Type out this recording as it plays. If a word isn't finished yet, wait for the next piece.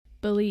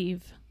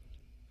Believe.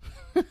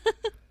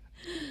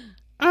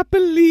 I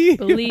believe.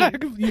 Believe.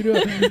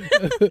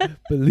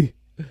 Believe.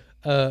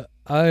 I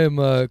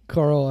am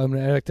Carl. I'm an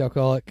addict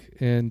alcoholic,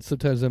 and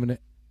sometimes I'm an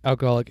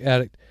alcoholic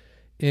addict.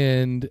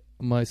 And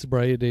my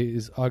sobriety date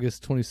is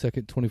August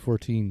 22nd,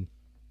 2014.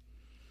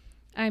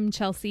 I'm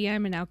Chelsea.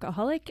 I'm an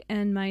alcoholic,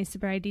 and my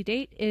sobriety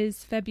date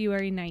is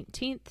February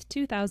 19th,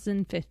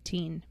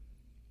 2015.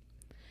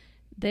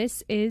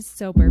 This is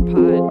Sober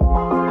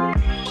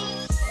Pod.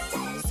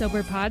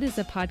 Sober Pod is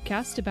a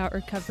podcast about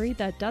recovery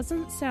that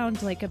doesn't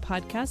sound like a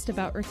podcast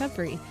about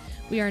recovery.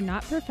 We are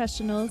not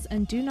professionals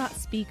and do not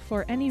speak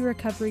for any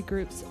recovery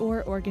groups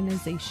or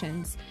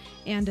organizations.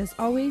 And as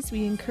always,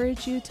 we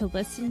encourage you to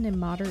listen in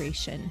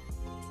moderation.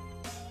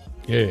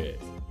 Yeah.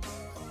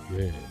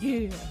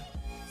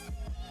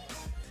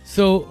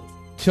 So,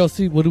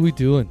 Chelsea, what are we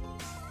doing?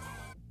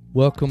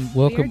 Welcome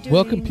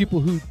people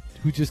who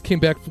just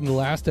came back from the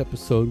last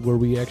episode where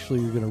we actually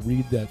are going to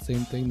read that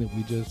same thing that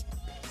we just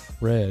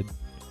read.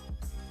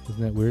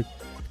 Isn't that weird?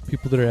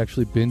 People that are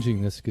actually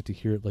binging this get to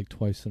hear it like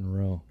twice in a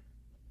row.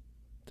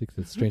 I think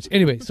that's strange.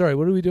 Anyway, sorry,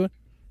 what are we doing?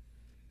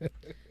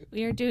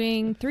 We are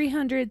doing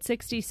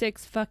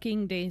 366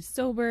 fucking days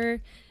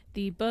sober,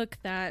 the book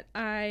that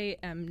I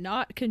am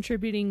not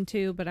contributing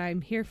to, but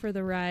I'm here for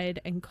the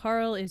ride, and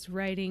Carl is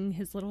writing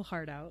his little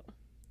heart out.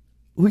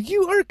 Well,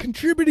 you are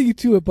contributing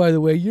to it, by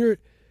the way.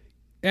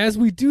 As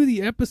we do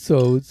the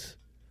episodes,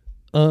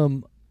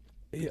 I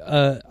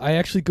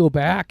actually go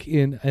back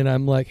and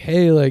I'm like,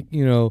 hey,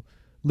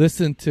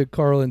 listen to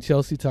Carl and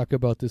Chelsea talk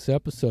about this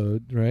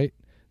episode, right?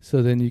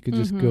 So then you can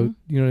just go,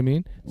 you know what I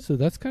mean? So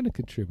that's kind of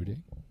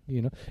contributing,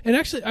 you know? And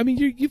actually, I mean,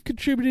 you've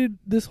contributed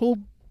this whole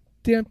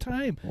damn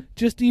time.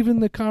 Just even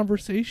the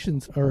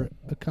conversations are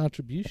a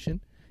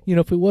contribution. You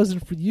know, if it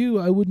wasn't for you,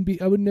 I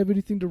wouldn't have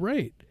anything to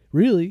write,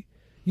 really.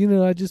 You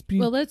know, I'd just be...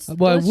 Well, let's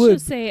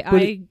just say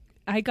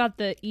I got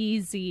the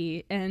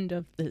easy end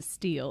of the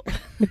steal.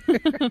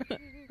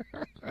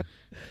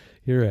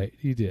 You're right.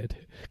 You did.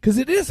 Because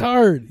it is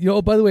hard. You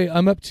know, by the way,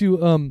 I'm up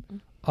to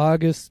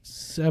August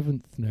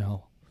 7th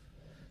now.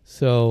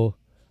 So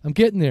I'm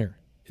getting there.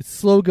 It's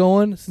slow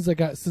going since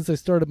I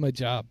started my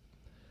job.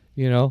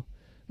 You know,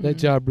 that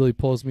job really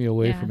pulls me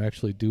away from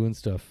actually doing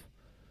stuff.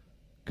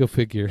 Go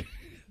figure.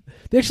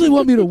 They actually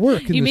want me to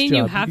work in you this mean job.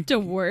 You have to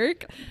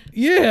work?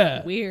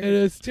 Yeah. Weird. And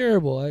it's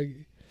terrible.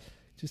 I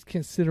just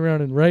can't sit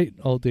around and write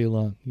all day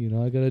long. You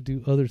know, I got to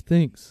do other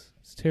things.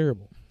 It's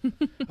terrible.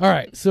 All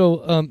right.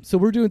 So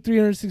we're doing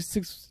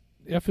 366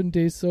 effing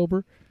days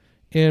sober,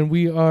 and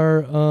we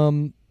are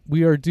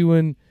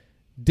doing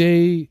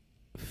day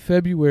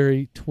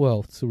February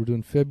 12th. So we're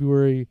doing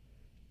February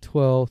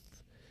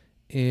 12th,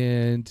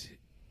 and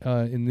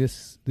in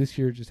this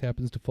year it just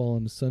happens to fall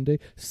on a Sunday,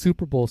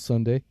 Super Bowl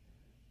Sunday.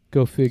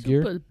 Go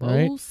figure. Super Bowl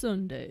right?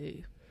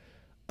 Sunday.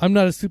 I'm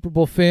not a Super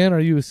Bowl fan. Are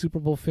you a Super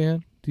Bowl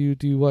fan? Do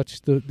you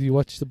watch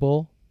the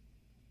bowl?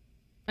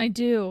 I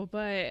do,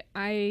 but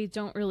I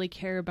don't really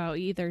care about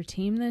either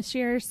team this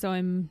year, so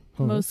I'm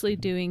mostly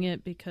doing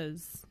it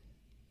because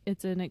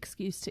it's an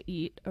excuse to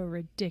eat a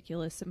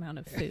ridiculous amount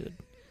of food.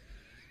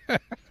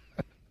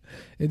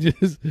 and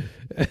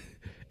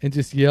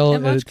just yell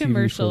and at watch a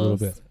TV for a little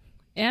bit.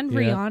 And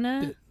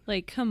Rihanna,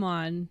 come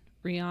on,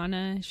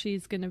 Rihanna,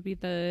 she's gonna be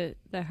the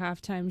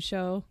halftime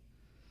show.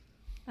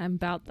 I'm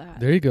about that.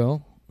 There you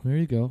go.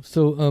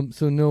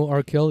 So no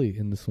R. Kelly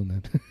in this one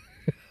then.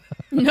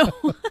 No.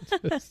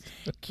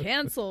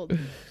 Canceled.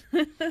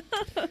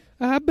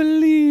 I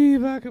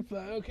believe I can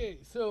fly. Okay,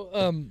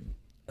 so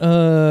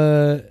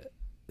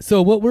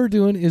what we're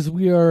doing is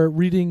we are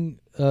reading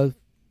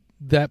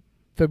that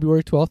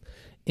February 12th,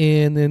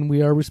 and then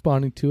we are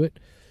responding to it.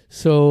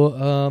 So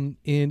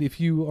and if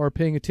you are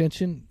paying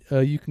attention,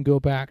 you can go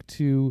back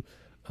to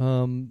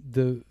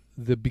the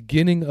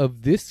beginning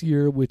of this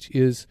year, which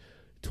is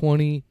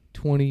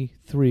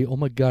 2023. Oh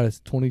my God, it's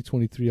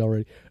 2023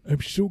 already.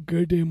 I'm so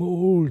goddamn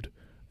old.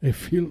 I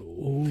feel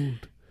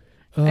old.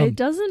 It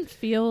doesn't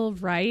feel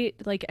right.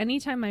 Like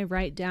anytime I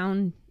write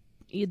down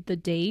the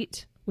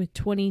date with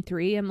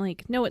 23, I'm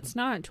like, no, it's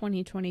not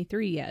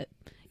 2023 yet.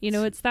 You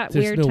know, it's that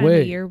There's weird no time way.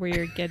 of year where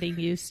you're getting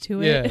used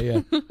to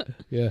it.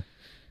 Yeah.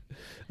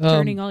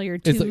 Turning all your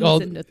twos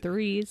into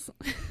threes.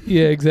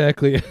 Yeah,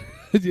 exactly.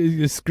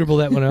 You scribble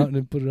that one out and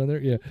then put it on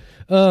there. Yeah.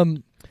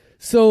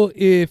 So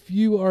if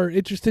you are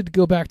interested to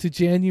go back to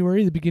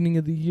January, the beginning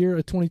of the year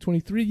of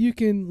 2023, you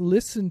can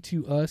listen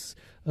to us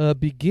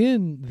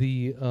begin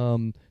the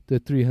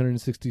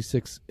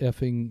 366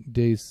 effing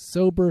days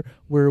sober,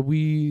 where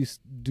we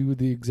do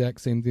the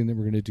exact same thing that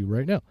we're going to do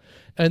right now.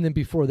 And then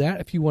before that,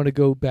 if you want to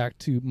go back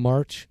to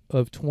March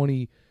of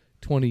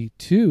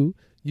 2022,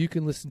 you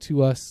can listen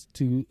to us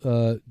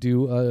to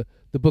do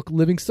the book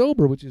Living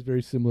Sober, which is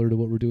very similar to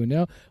what we're doing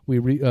now. We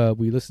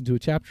listen to a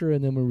chapter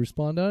and then we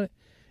respond on it.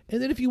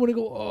 And then if you want to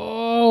go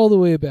all the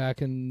way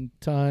back in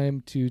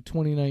time to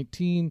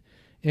 2019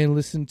 and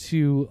listen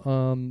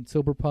to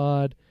Sober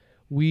Pod,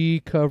 we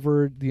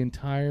covered the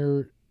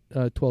entire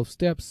 12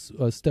 steps,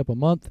 a step a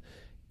month.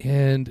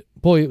 And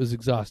boy, it was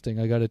exhausting.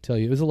 I got to tell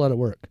you, it was a lot of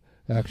work.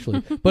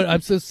 actually. But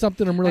I'm so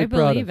something I'm really I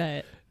proud believe of.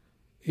 it.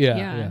 Yeah,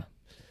 Yeah. yeah.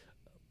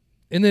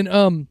 And then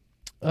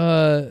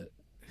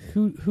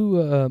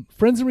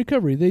Friends in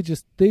Recovery, they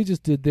just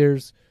did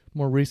theirs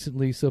more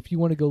recently. So if you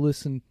want to go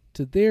listen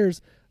to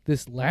theirs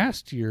this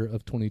last year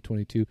of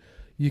 2022,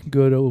 you can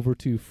go over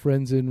to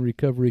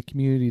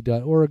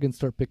friendsinrecoverycommunity.org and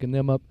start picking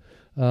them up.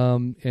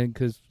 And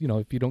because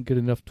if you don't get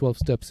enough 12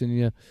 steps in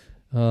you,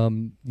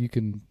 you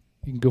can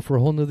go for a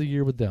whole nother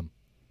year with them.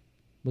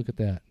 Look at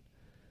that.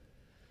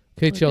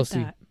 Okay, Look at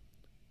Chelsea. that.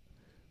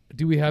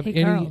 Do we have Hey,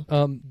 any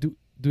Carl. do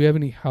we have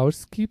any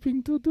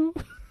housekeeping to do?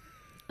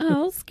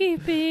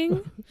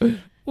 Housekeeping.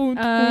 Und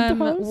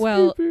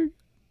Well, housekeeping.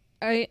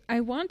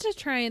 I want to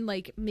try and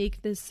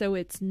make this so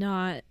it's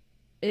not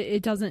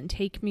it doesn't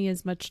take me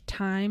as much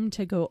time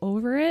to go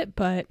over it,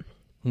 but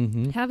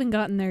haven't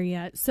gotten there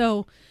yet.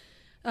 So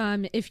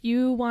if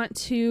you want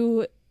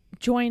to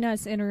join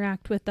us,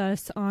 interact with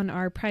us on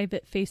our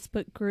private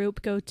Facebook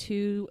group, go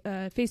to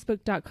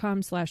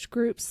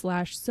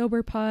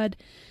facebook.com/group/soberpod.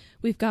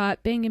 We've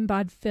got Bangin'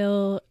 Bod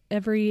Phil.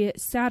 Every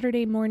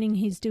Saturday morning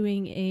he's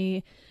doing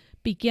a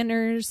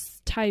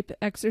beginners type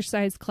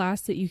exercise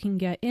class that you can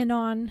get in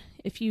on.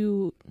 If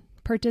you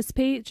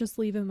participate, just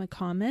leave him a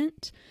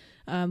comment.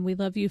 We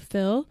love you,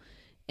 Phil.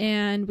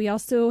 And we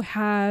also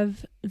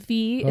have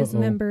V is a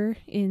member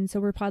in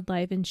SoberPod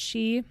Live, and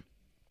she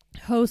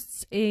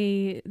hosts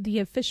the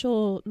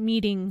official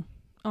meeting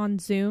on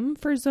Zoom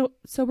for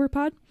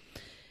SoberPod.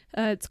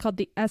 It's called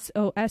the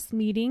SOS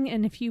meeting,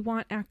 and if you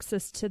want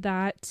access to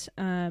that,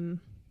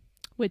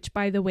 which,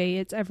 by the way,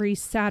 it's every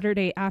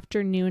Saturday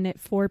afternoon at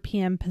 4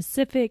 p.m.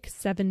 Pacific,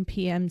 7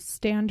 p.m.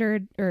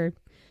 Standard or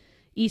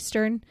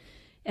Eastern.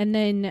 And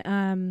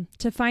then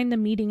to find the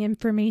meeting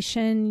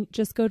information,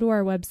 just go to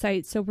our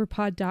website,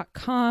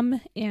 soberpod.com,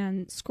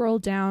 and scroll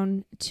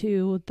down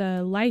to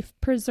the Life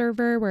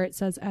Preserver where it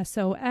says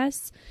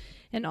SOS,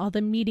 and all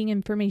the meeting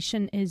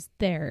information is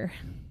there.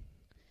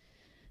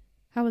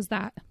 How was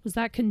that? Was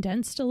that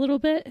condensed a little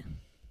bit?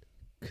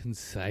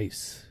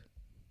 Concise.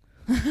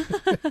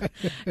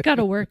 Got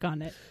to work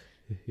on it.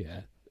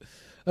 Yeah.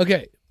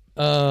 Okay.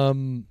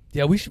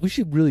 Yeah, we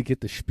should really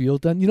get the spiel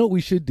done. You know what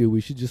we should do?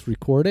 We should just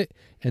record it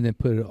and then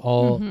put it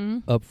all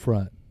up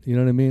front. You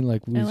know what I mean?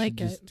 Like we should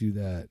just do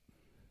that.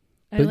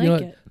 I But you know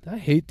like what? it. I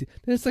hate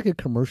it's like a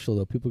commercial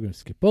though. People are gonna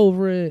skip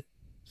over it.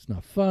 It's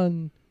not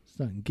fun. It's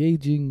not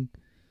engaging.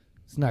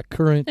 It's not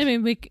current. I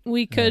mean, we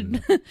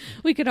could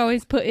we could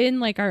always put in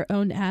like our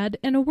own ad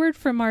and a word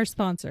from our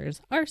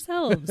sponsors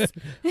ourselves.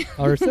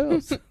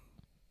 Ourselves.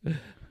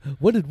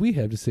 What did we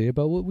have to say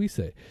about what we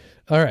say?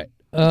 All right.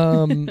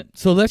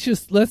 So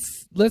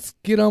let's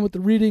get on with the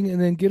reading and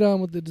then get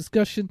on with the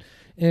discussion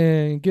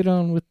and get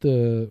on with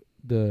the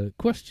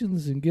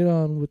questions and get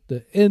on with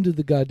the end of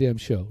the goddamn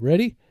show.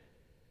 Ready?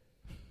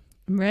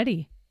 I'm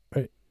ready.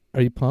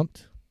 Are you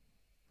pumped?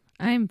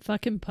 I'm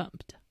fucking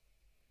pumped.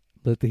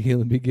 Let the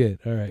healing begin.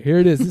 All right, here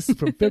it is. This is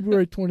from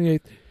February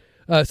 28th.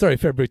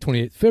 February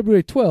 28th.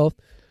 February 12th,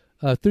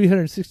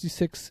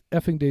 366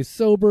 effing days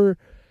sober.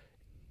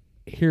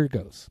 Here it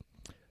goes.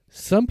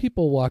 Some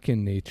people walk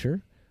in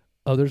nature.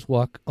 Others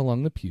walk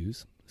along the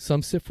pews.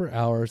 Some sit for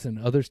hours, and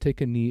others take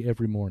a knee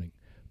every morning.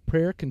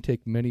 Prayer can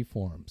take many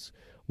forms.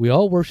 We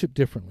all worship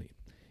differently.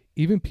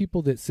 Even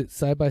people that sit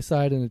side by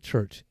side in a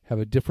church have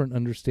a different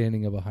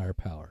understanding of a higher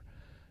power.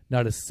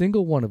 Not a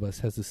single one of us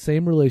has the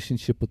same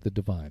relationship with the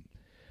divine.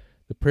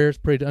 The prayers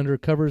prayed under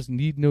covers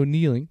need no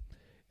kneeling.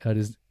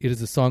 It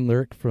is a song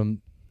lyric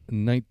from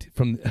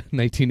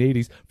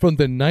 1980s, from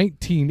the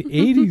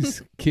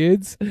 1980s,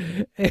 kids.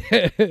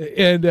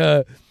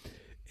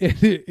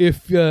 And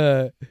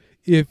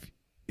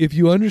if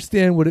you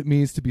understand what it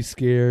means to be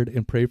scared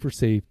and pray for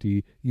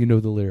safety, you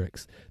know the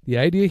lyrics. The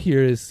idea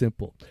here is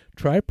simple.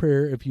 Try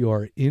prayer if you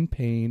are in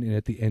pain and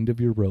at the end of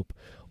your rope,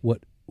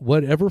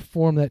 whatever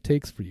form that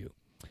takes for you.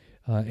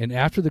 And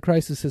after the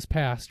crisis has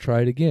passed,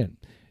 try it again.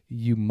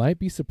 You might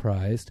be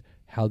surprised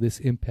how this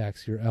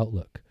impacts your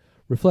outlook.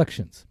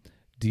 Reflections.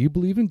 Do you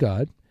believe in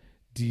God?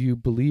 Do you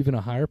believe in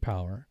a higher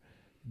power?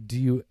 Do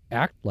you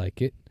act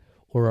like it?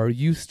 Or are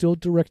you still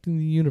directing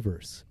the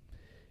universe?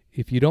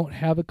 If you don't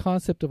have a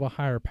concept of a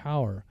higher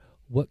power,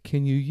 what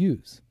can you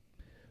use?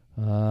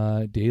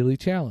 Daily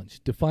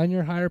challenge. Define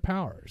your higher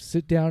power.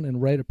 Sit down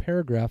and write a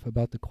paragraph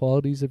about the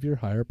qualities of your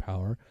higher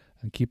power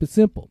and keep it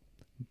simple.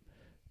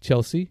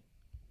 Chelsea,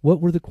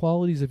 what were the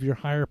qualities of your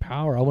higher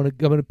power? I'm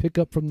going to pick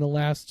up from the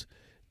last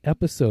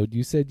episode.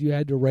 You said you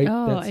had to write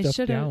that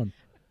stuff down.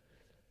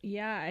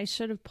 Yeah, I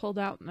should have pulled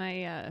out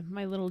my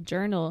my little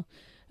journal.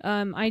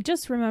 I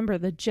just remember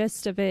the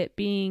gist of it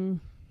being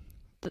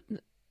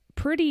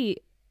pretty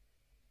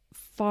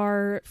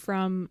far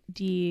from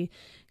the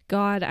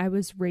God I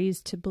was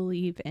raised to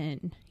believe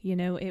in. You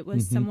know, it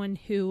was someone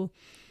who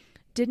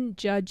didn't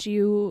judge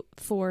you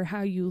for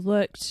how you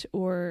looked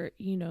or,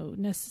 you know,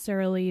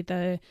 necessarily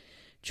the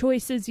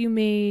choices you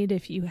made.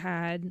 If you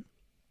had,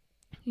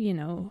 you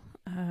know,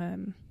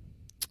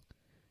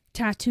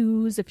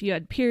 tattoos, if you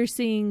had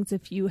piercings,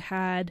 if you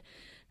had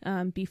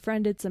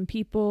befriended some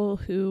people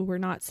who were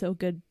not so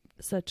good,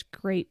 such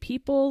great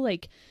people,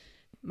 like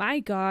my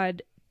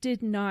God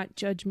did not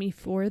judge me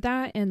for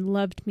that and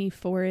loved me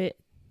for it,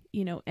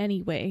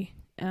 anyway.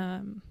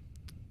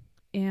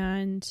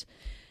 And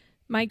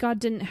my God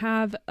didn't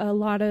have a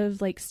lot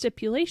of like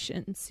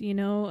stipulations,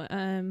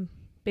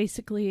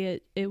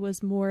 basically it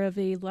was more of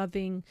a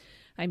loving,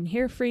 I'm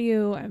here for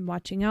you, I'm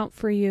watching out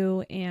for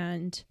you,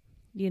 and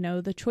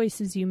the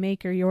choices you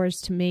make are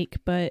yours to make,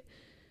 but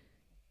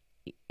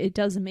it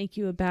doesn't make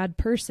you a bad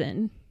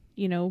person,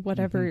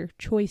 whatever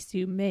choice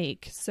you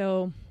make.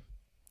 So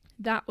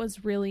that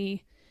was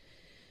really,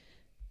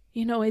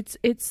 it's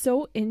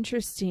so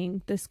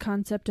interesting, this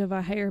concept of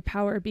a higher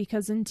power,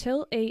 because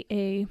until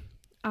AA,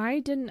 I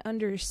didn't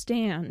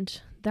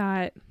understand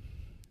that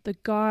the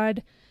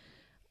God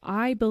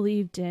I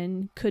believed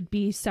in could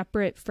be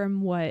separate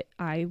from what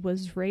I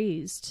was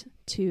raised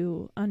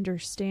to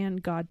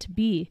understand God to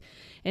be.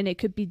 And it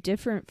could be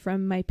different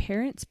from my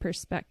parents'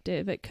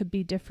 perspective. It could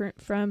be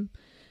different from,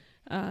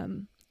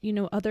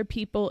 other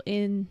people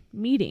in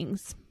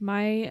meetings.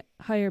 My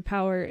higher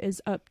power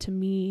is up to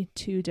me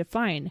to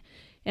define.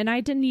 And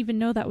I didn't even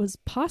know that was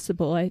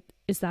possible.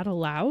 Is that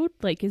allowed?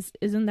 Like,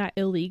 isn't that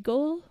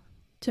illegal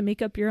to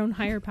make up your own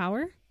higher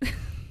power?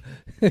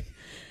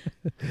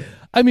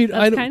 I mean,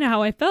 that's kind of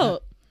how I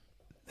felt.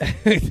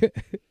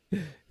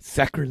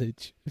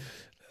 Sacrilege.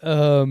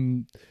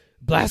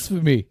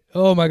 Blasphemy.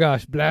 Oh my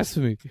gosh,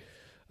 blasphemy.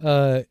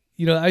 I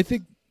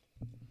think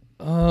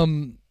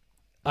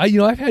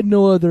I've had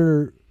no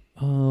other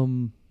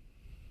I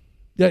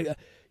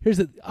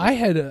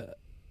had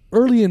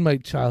early in my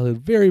childhood,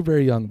 very,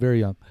 very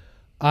young,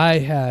 I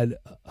had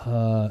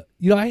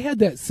I had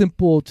that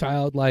simple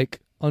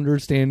childlike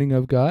understanding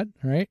of God,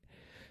 right?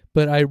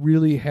 But I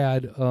really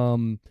had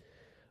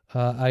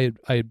I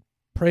had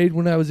prayed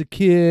when I was a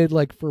kid,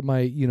 like for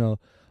my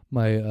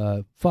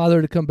my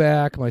father to come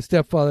back, my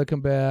stepfather to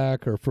come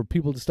back, or for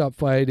people to stop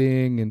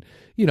fighting, and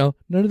none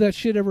of that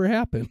shit ever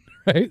happened,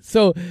 right?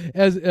 So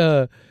as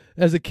a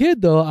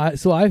kid though, I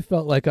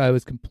felt like I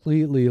was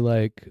completely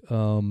like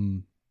at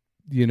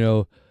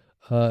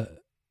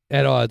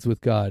odds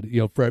with God,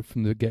 right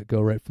from the get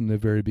go, right from the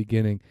very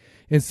beginning,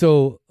 and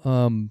so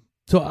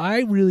I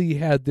really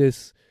had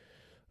this.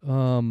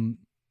 I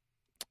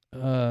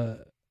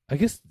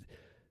guess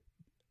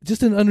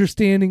just not an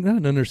understanding.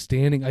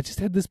 I just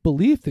had this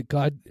belief that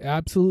God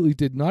absolutely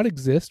did not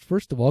exist.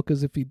 First of all,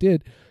 because if he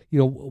did,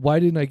 why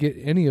didn't I get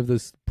any of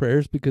those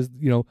prayers? Because,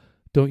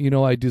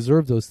 don't I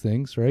deserve those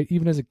things, right?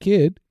 Even as a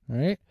kid,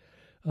 right?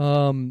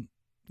 And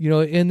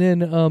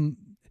then, and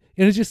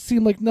it just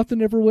seemed like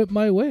nothing ever went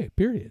my way,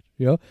 period.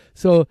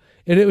 So,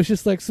 and it was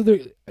just like, so there,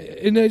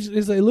 and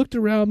as I looked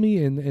around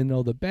me and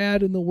all the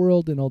bad in the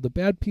world and all the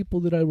bad people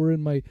that I were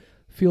in my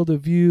field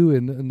of view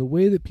and the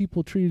way that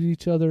people treated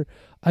each other,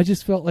 I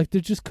just felt like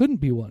there just couldn't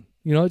be one,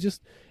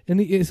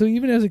 so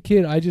even as a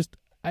kid,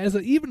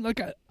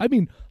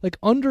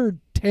 under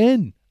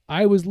 10,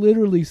 I was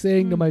literally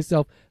saying to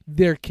myself,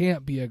 there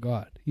can't be a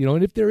God,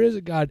 and if there is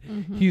a God,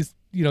 he's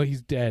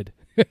dead.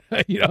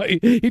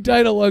 He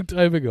died a long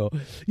time ago,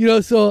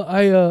 so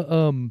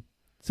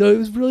so it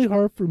was really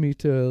hard for me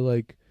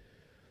to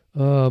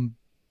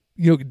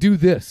do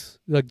this,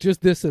 like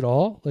just this at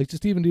all, like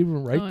just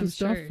even write this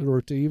stuff,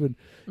 or to even,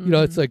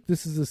 it's like,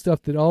 this is the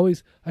stuff that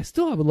I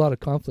still have a lot of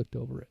conflict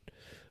over it.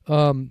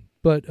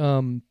 But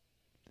I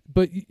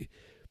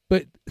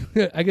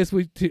guess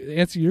to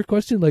answer your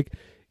question, like,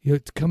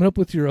 coming up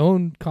with your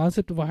own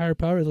concept of a higher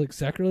power is like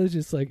sacrilege.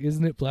 It's like,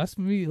 isn't it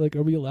blasphemy? Like,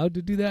 are we allowed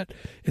to do that?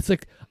 It's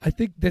like, I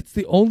think that's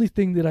the only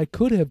thing that I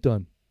could have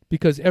done,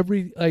 because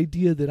every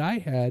idea that I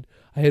had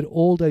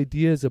old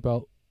ideas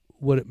about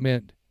what it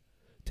meant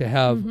to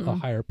have a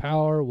higher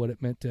power, what it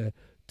meant to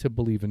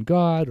believe in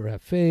God or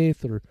have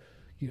faith or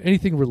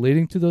anything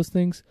relating to those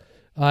things.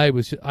 I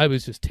was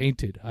just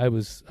tainted. I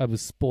was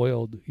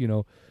spoiled,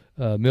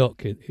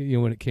 milk,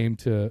 when it came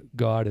to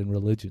God and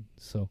religion.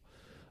 So,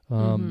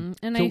 and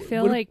so I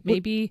feel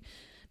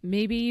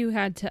maybe you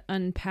had to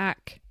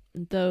unpack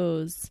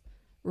those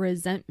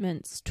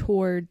resentments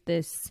toward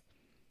this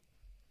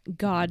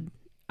God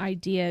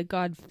idea,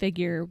 God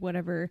figure,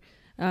 whatever,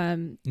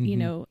 and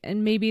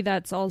maybe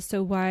that's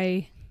also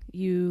why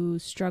you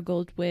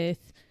struggled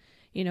with,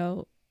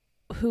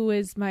 who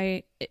is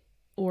my,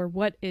 or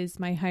what is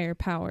my higher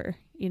power,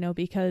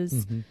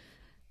 because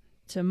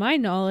to my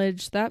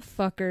knowledge, that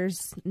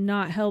fucker's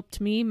not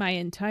helped me my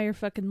entire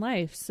fucking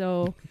life.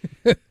 So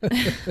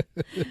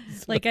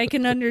like, I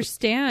can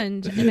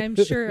understand, and I'm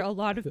sure a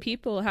lot of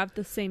people have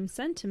the same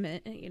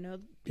sentiment,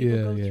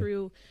 people go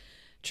through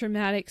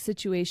traumatic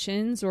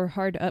situations or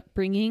hard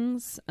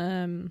upbringings,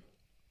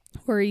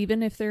 or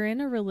even if they're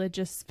in a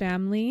religious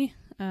family,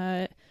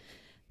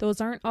 those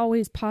aren't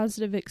always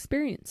positive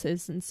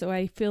experiences. And so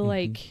I feel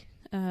like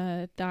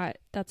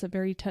that's a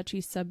very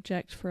touchy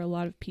subject for a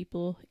lot of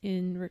people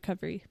in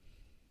recovery.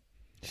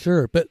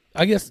 Sure. But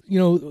I guess,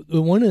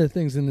 one of the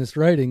things in this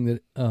writing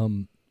that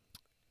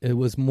it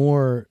was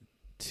more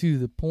to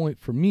the point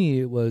for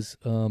me, it was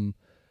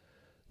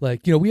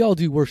we all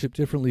do worship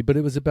differently, but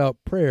it was about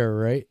prayer,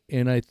 right?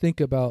 And I think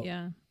about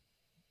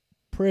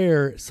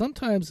prayer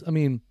sometimes,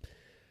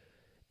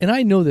 and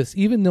I know this,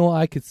 even though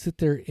I could sit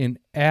there and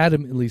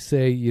adamantly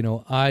say,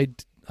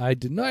 I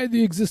deny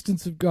the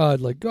existence of God,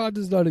 like God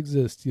does not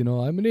exist,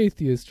 I'm an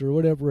atheist or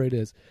whatever it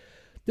is.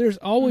 There's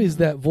always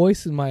that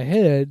voice in my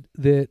head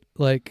that,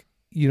 like,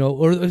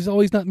 or there's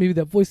always not maybe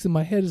that voice in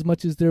my head as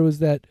much as there was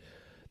that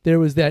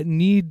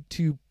need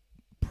to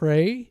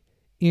pray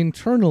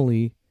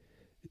internally,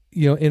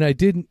 and I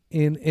didn't,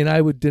 and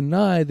I would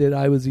deny that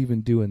I was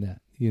even doing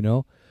that,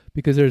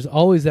 because there's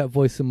always that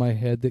voice in my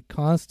head that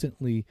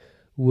constantly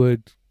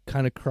would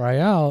kind of cry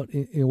out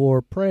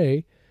or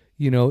pray,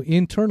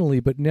 internally,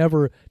 but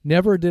never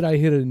did I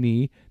hit a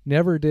knee,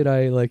 never did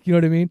I, like, you know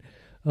what I mean?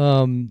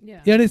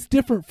 Yeah. And it's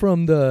different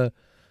from the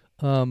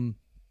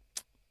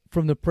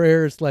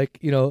prayers, like,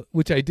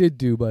 which I did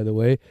do, by the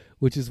way,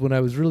 which is when I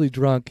was really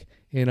drunk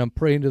and I'm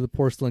praying to the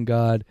porcelain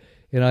god,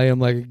 and I am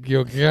like,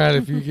 God,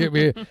 if you get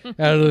me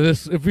out of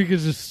this, if we could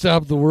just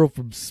stop the world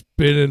from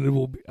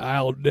spinning,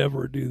 I'll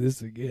never do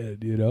this again,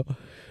 He's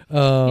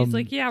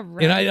like, yeah,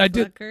 right, and I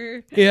did,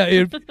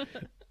 yeah,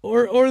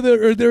 or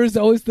there is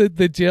always the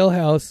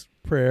jailhouse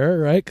prayer,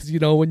 right? Because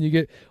when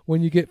you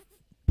get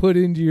put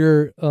into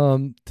your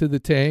to the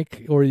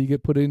tank, or you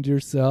get put into your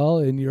cell,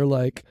 and you're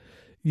like,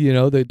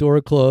 the door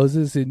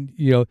closes, and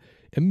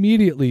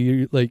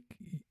immediately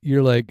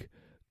you're like,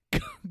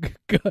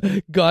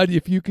 God,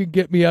 if you can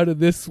get me out of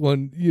this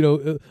one,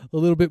 a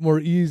little bit more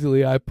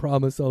easily, I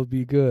promise I'll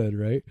be good,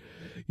 right?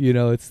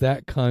 It's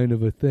that kind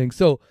of a thing.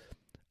 So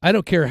I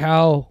don't care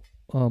how,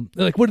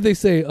 like, what do they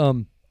say?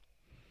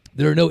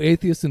 There are no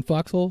atheists in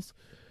foxholes.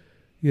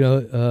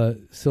 So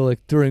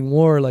like during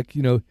war, like,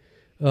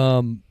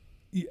 when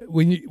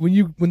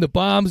the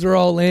bombs are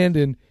all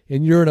landing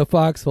and you're in a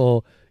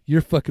foxhole,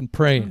 you're fucking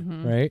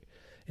praying, right?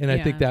 And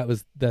I think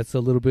that's a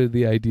little bit of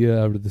the idea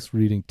out of this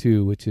reading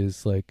too, which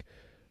is like,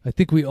 I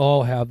think we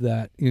all have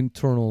that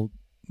internal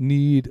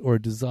need or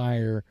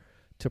desire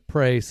to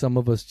pray. Some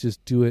of us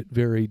just do it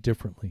very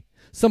differently.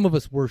 Some of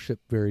us worship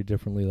very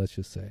differently, let's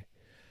just say.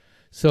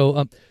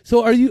 So,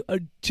 are you,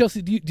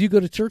 Chelsea? Do you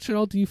go to church at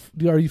all?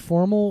 Are you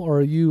formal, or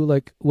are you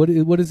like, what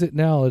is it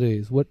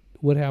nowadays? What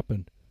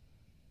happened?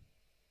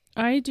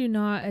 I do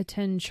not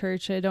attend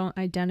church. I don't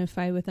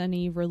identify with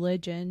any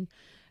religion.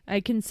 I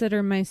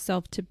consider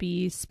myself to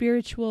be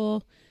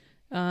spiritual.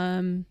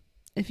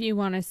 If you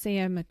want to say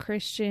I'm a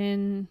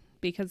Christian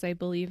because I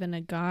believe in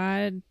a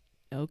God,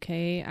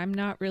 okay. I'm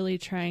not really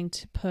trying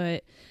to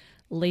put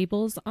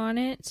labels on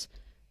it.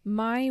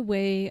 My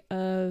way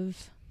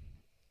of,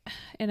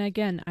 and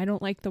again, I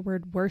don't like the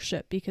word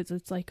worship because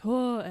it's like,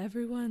 oh,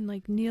 everyone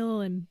like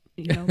kneel and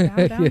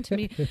bow down to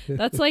me.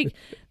 That's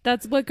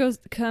what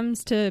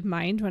comes to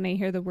mind when I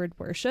hear the word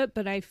worship.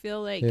 But I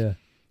feel like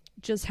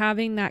just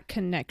having that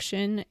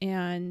connection,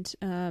 and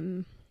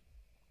a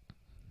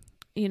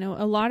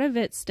lot of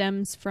it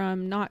stems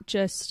from not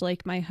just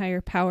like my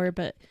higher power,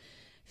 but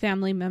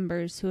family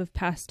members who have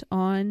passed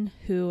on,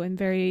 who I'm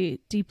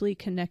very deeply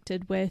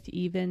connected with,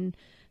 even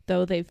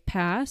though they've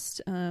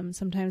passed.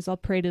 Sometimes I'll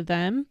pray to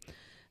them.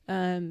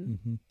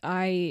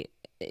 I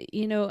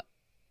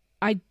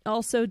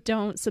also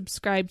don't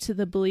subscribe to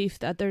the belief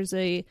that there's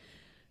a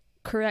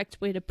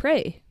correct way to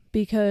pray,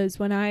 because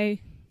when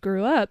I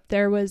grew up,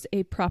 there was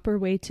a proper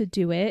way to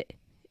do it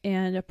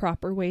and a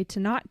proper way to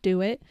not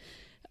do it.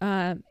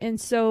 And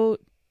so,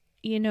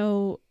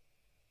 now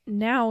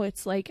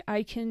it's like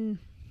I can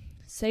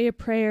say a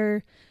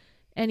prayer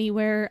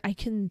anywhere. I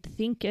can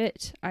think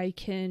it. I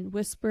can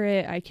whisper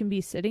it. I can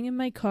be sitting in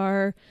my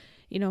car.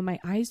 My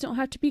eyes don't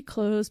have to be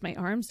closed. My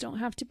arms don't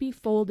have to be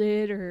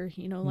folded or,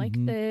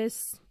 like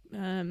this.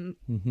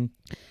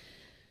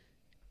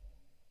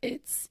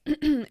 It's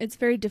it's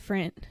very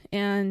different,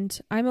 and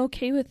I'm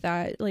okay with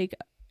that. Like,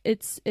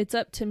 it's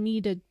up to me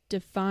to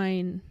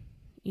define,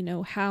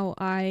 how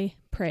I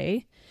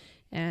pray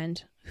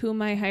and who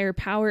my higher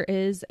power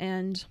is.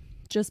 And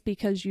just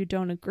because you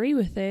don't agree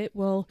with it,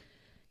 well,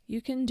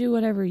 you can do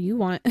whatever you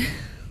want.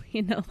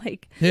 Exactly.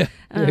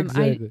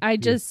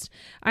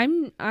 I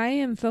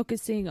am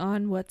focusing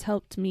on what's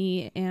helped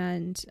me,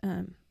 and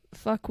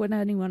fuck what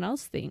anyone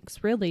else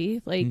thinks,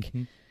 really. Like,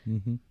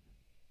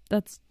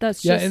 that's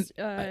just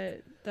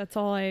that's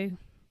all I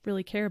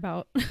really care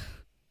about.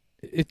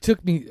 It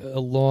took me a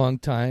long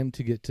time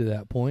to get to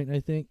that point, I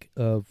think,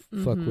 of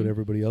fuck what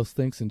everybody else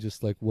thinks and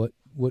just like what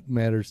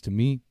matters to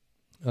me.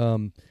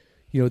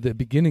 The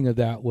beginning of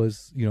that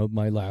was,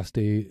 my last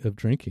day of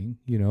drinking,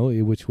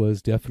 which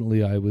was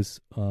definitely, I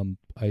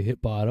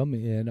hit bottom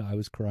and I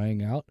was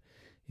crying out,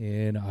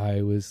 and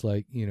I was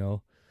like,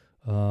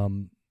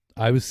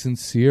 I was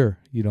sincere,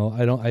 I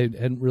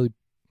hadn't really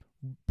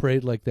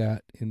prayed like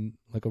that in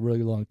like a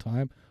really long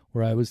time,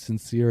 where I was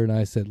sincere and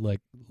I said, like,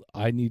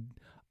 I need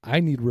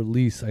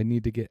release. I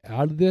need to get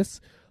out of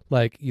this.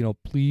 Like,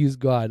 please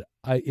God,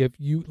 if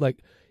you,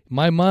 like,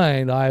 my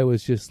mind, I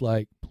was just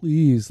like,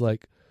 please,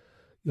 like,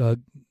 if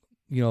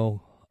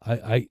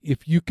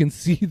you can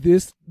see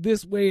this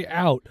way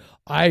out,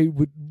 I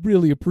would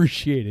really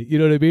appreciate it. You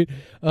know what I mean?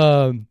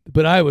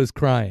 But I was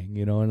crying,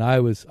 and I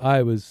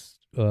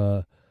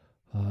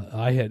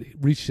had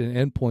reached an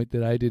end point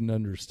that I didn't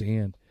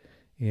understand.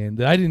 and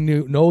that I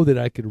didn't know that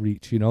I could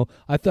reach.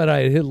 I thought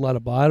I had hit a lot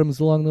of bottoms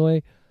along the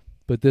way,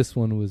 but this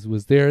one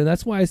was there, and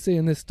that's why I say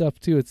in this stuff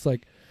too. It's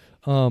like,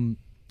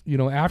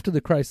 after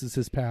the crisis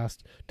has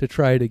passed, to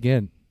try it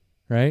again,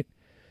 right?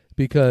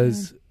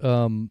 Because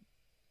it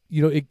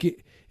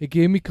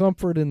gave me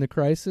comfort in the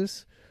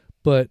crisis,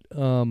 but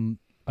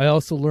I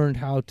also learned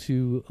how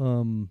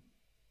to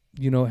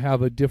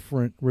have a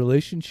different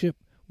relationship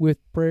with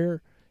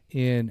prayer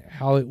and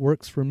how it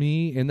works for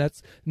me, and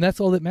that's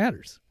all that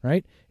matters,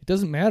 right? It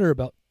doesn't matter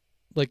about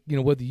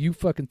whether you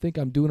fucking think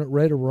I'm doing it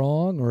right or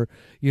wrong, or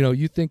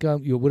you think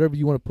I'm whatever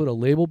you want to put a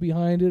label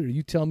behind it, or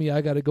you tell me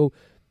I got to go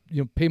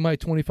pay my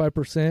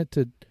 25%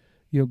 to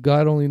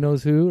God only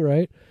knows who,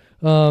 right?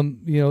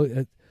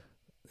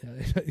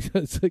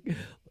 It's like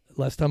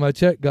last time I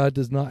checked, God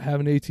does not have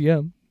an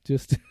ATM.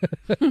 Just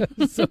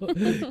so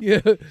you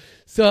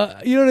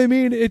know what I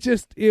mean.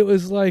 It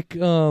was like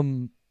for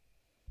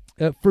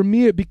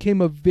me, it became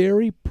a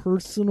very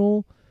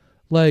personal,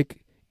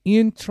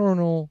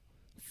 internal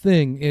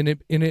thing, and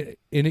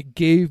it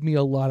gave me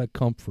a lot of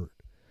comfort,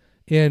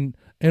 and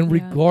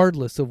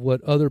regardless of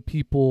what other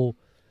people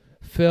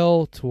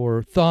felt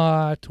or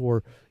thought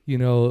or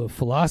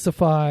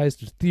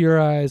philosophized or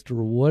theorized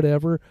or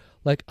whatever,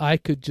 I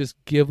could just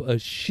give a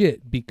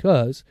shit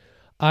because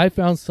I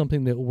found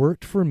something that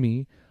worked for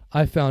me.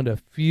 I found a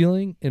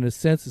feeling and a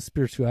sense of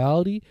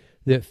spirituality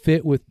that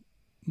fit with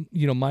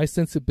my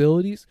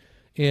sensibilities,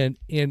 and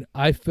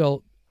I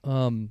felt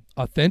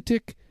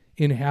authentic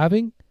in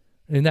having,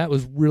 and that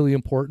was really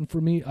important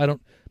for me.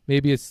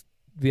 Maybe it's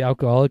the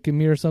alcoholic in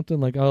me or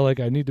something,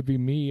 I need to be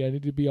me, I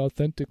need to be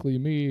authentically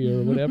me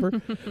or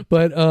whatever.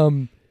 but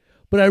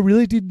I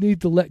really did need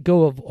to let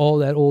go of all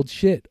that old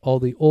shit, all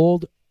the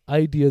old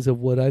ideas of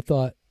what I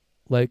thought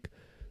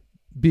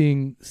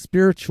being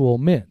spiritual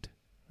meant,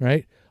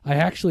 right? I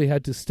actually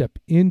had to step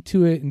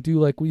into it and do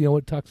what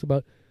it talks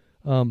about,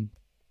 in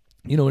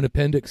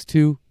Appendix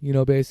 2,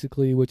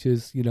 basically, which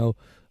is, what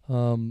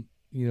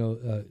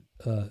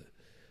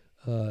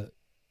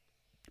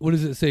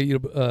does it say?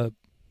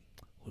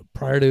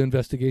 Prior to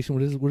investigation,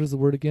 what is the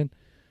word again?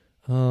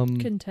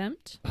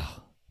 Contempt.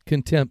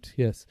 Contempt,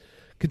 yes.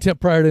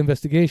 Contempt prior to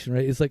investigation,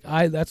 right? It's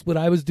that's what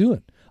I was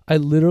doing. I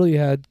literally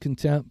had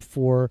contempt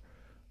for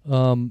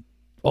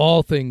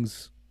all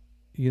things,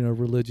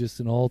 religious,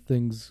 and all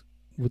things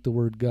with the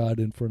word God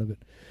in front of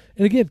it.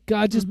 And again,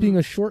 God just being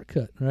a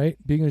shortcut, right?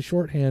 Being a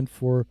shorthand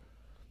for,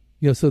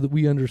 so that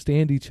we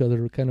understand each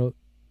other kind of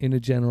in a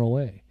general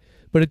way.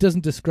 But it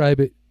doesn't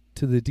describe it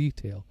to the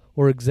detail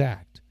or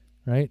exact,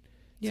 right?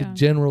 It's a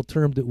general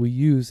term that we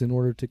use in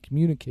order to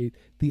communicate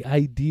the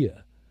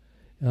idea.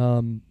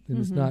 And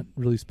it's not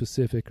really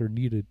specific or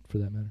needed for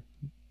that matter.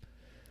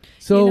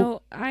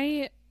 So,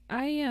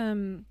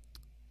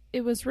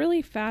 it was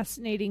really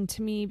fascinating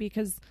to me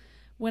because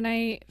when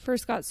I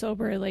first got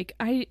sober,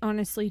 I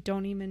honestly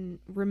don't even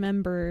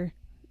remember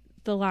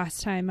the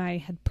last time I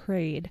had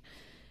prayed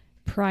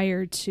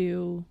prior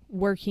to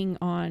working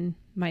on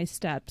my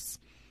steps,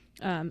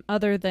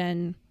 other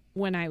than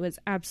when I was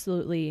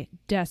absolutely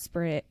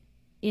desperate,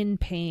 in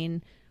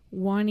pain,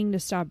 wanting to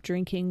stop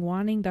drinking,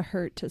 wanting the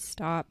hurt to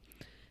stop.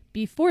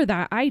 Before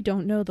that, I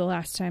don't know the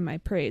last time I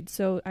prayed.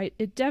 So I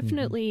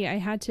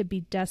had to be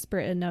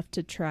desperate enough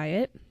to try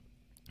it.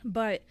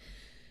 But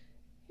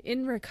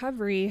in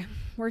recovery,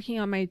 working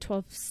on my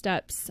 12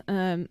 steps,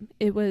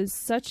 it was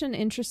such an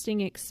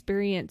interesting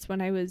experience when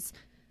I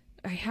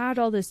had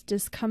all this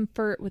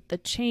discomfort with the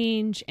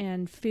change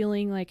and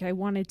feeling like I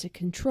wanted to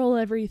control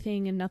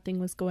everything and nothing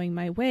was going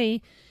my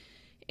way.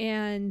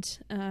 And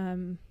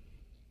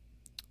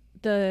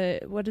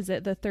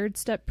the third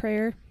step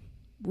prayer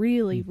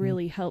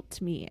really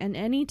helped me. And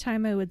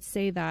anytime I would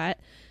say that,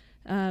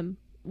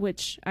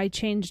 which I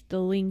changed the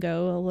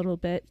lingo a little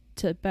bit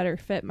to better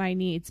fit my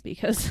needs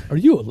because... Are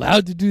you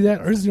allowed to do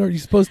that? Or are you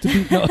supposed to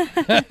be... No.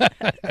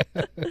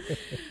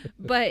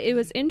 But it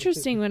was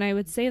interesting when I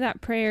would say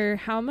that prayer,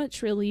 how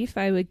much relief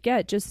I would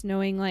get just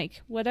knowing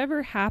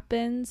whatever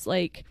happens,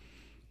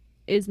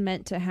 is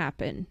meant to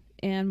happen.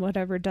 And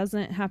whatever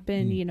doesn't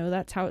happen,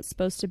 that's how it's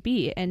supposed to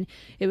be. And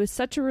it was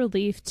such a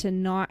relief to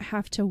not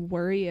have to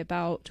worry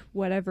about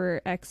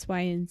whatever X, Y,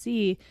 and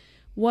Z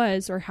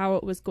was or how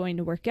it was going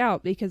to work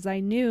out, because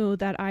I knew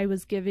that I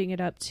was giving it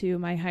up to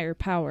my higher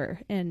power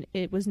and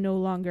it was no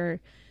longer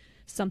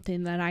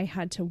something that I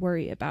had to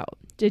worry about.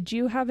 Did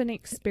you have an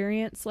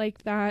experience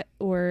like that,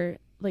 or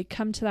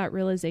come to that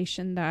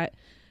realization that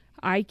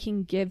I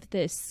can give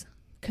this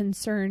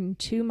concern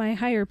to my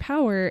higher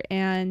power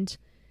and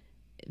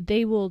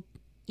they will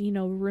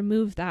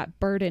remove that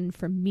burden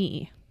from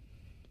me?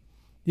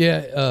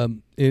 Yeah.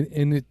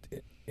 And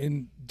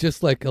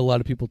just like a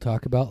lot of people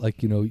talk about,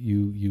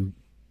 you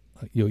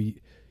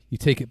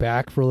take it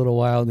back for a little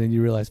while and then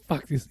you realize,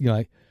 fuck this,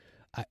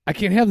 I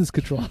can't have this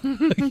control.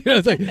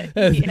 It's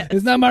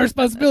it's not my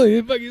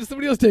responsibility. Fuck,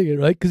 somebody else take it.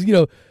 Right. Cause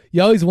you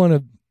always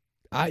want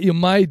to,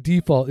 my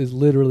default is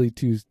literally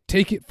to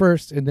take it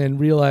first and then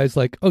realize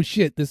oh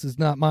shit, this is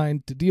not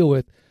mine to deal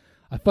with.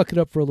 I fuck it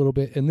up for a little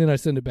bit and then I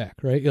send it back,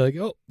 right? You're like,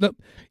 oh, no,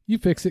 you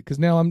fix it, because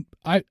now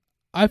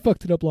I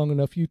fucked it up long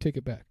enough. You take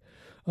it back.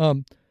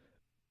 But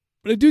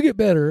I do get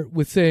better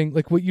with saying,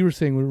 like what you were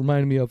saying would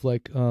remind me of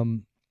like,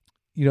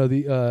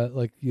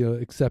 the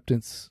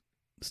acceptance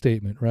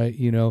statement, right?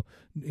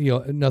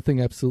 Nothing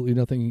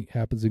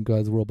happens in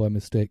God's world by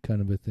mistake,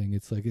 kind of a thing.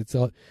 It's like it's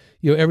all,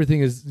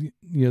 everything is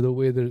the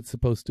way that it's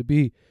supposed to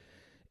be,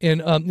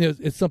 and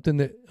it's something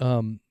that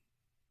I'm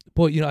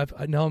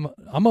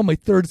on my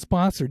third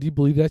sponsor. Do you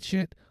believe that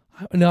shit?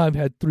 Now I've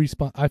had 3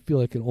 I feel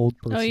like an old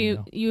person.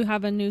 Oh, you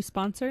have a new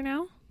sponsor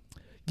now?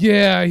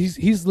 Yeah,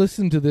 he's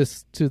listened to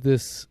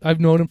this. I've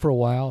known him for a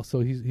while,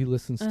 so he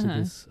listens to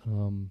this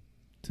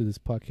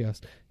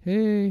podcast.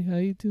 Hey, how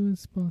you doing,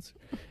 sponsor?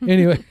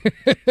 Anyway,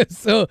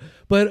 so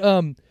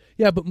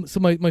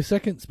my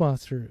second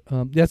sponsor,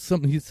 that's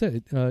something he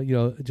said.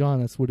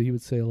 John, that's what he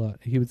would say a lot.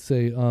 He would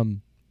say, all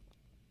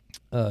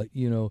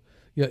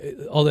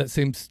that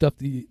same stuff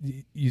that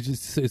you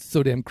just, it's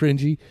so damn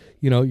cringy.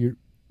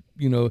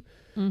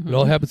 It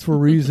all happens for a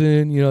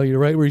reason. You're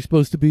right where you're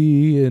supposed to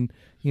be, and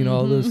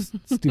all those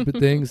stupid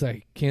things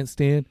I can't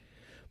stand.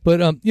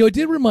 But it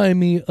did remind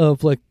me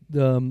of like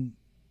the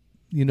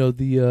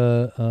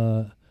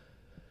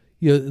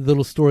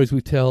little stories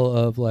we tell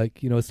of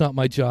like, it's not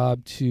my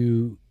job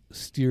to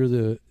steer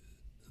the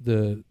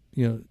to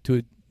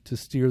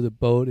steer the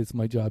boat. It's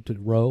my job to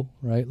row,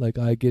 right? Like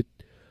I get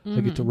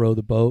to row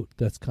the boat.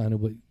 That's kind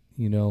of what,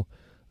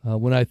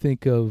 when I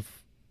think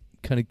of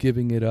kind of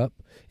giving it up,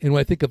 and when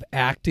I think of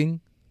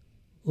acting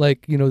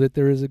like, that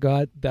there is a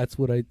God, that's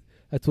what I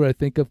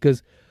think of.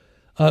 Because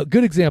a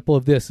good example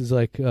of this is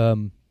like,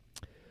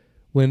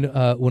 when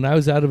I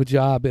was out of a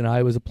job and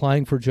I was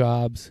applying for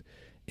jobs,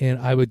 and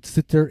I would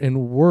sit there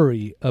and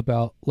worry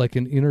about like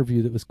an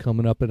interview that was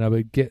coming up, and I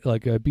would get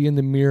like, I'd be in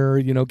the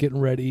mirror, getting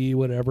ready,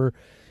 whatever.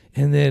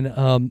 And then,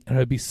 and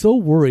I'd be so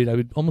worried, I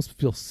would almost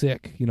feel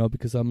sick,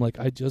 because I'm like,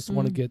 I just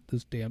want to get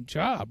this damn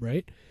job.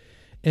 Right.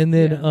 And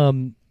then,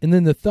 and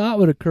then the thought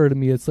would occur to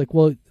me. It's like,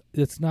 well,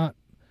 it's not,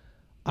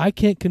 I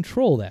can't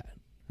control that.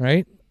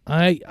 Right.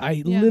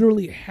 I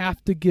literally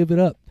have to give it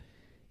up.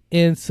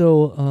 And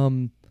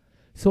so,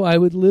 so I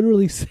would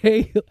literally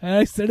say, and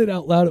I said it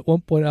out loud at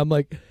one point. I'm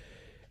like,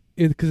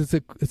 because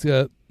it's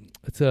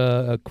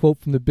a quote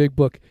from the Big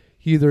Book.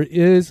 He either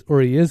is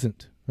or he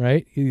isn't,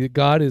 right? Either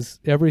God is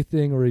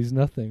everything or he's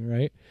nothing,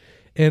 right?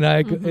 And I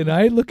and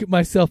I look at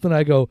myself and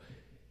I go,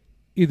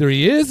 either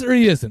he is or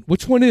he isn't.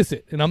 Which one is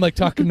it? And I'm like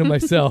talking to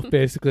myself,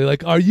 basically,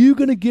 like, are you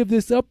going to give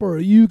this up, or are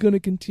you going to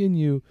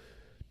continue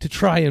to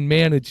try and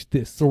manage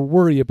this or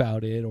worry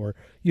about it, or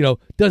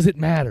does it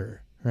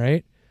matter,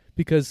 right?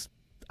 Because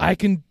I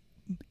can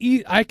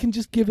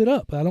just give it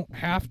up. I don't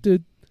have to.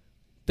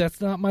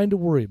 That's not mine to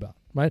worry about.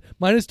 Mine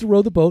is to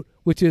row the boat,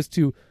 which is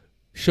to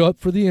show up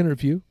for the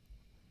interview,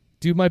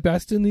 do my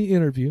best in the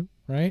interview,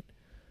 right?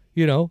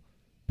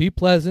 Be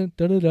pleasant,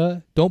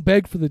 Don't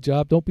beg for the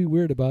job. Don't be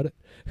weird about it.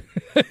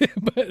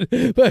 but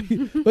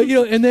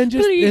and then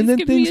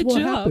things will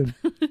happen.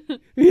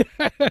 Yeah,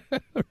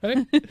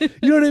 right.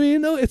 You know what I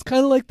mean? No, it's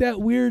kind of like that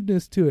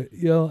weirdness to it.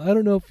 I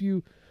don't know if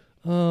you,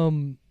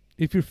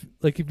 if you've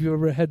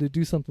ever had to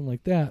do something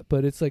like that,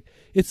 but it's like,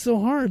 it's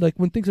so hard. Like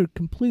when things are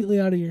completely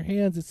out of your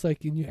hands, it's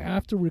like, and you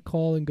have to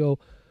recall and go,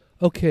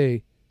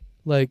 okay,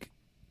 like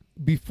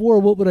before,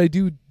 what would I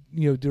do,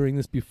 during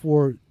this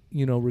before,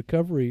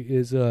 recovery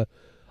is, I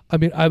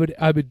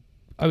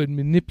would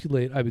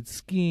manipulate, I would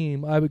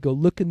scheme, I would go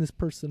looking this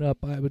person up.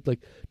 I would like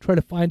try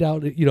to find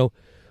out,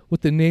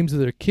 what the names of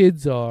their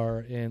kids are.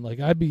 And like,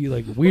 I'd be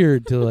like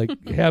weird to like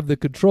have the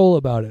control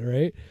about it.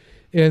 Right.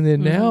 And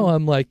then now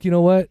I'm like, you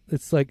know what?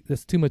 It's like,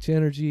 that's too much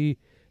energy,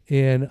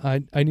 and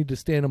I need to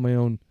stand on my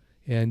own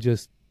and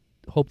just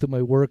hope that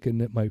my work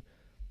and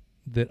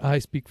that I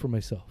speak for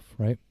myself.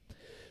 Right.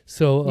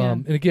 So,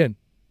 and again,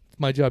 it's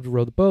my job to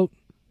row the boat,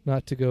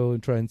 not to go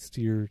and try and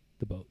steer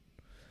the boat.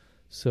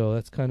 So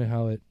that's kind of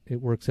how it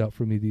works out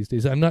for me these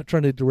days. I'm not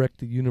trying to direct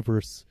the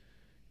universe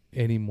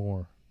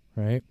anymore.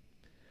 Right.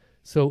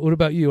 So what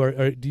about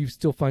you? Do you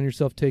still find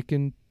yourself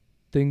taking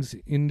things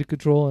into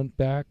control and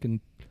back and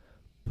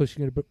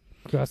pushing it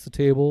across the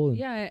table? And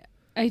yeah,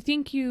 I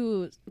think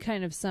you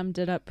kind of summed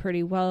it up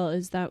pretty well,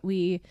 is that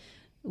we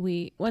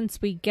once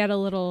we get a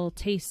little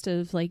taste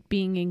of like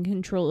being in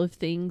control of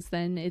things,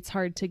 then it's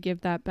hard to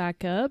give that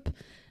back up.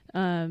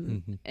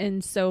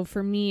 And so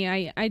for me,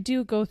 I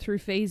do go through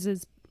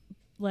phases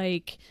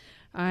like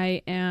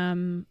I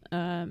am,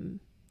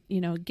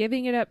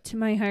 giving it up to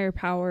my higher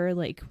power.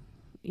 Like,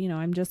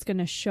 I'm just going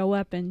to show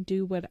up and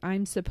do what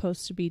I'm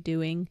supposed to be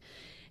doing,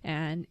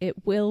 and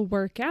it will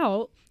work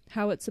out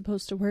how it's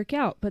supposed to work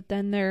out. But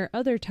then there are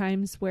other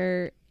times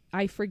where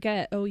I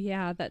forget, oh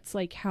yeah, that's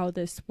like how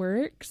this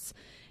works.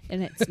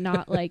 And it's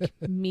not like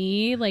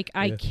me, like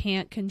I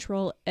can't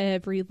control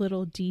every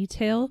little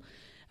detail.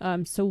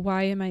 So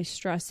why am I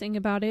stressing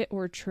about it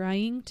or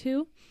trying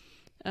to?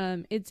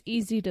 It's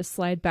easy to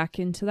slide back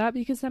into that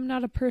because I'm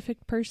not a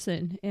perfect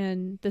person.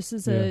 And this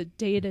is a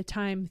day at a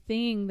time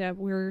thing that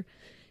we're,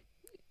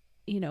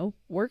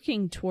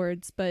 working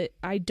towards, but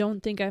I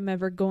don't think I'm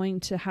ever going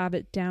to have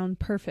it down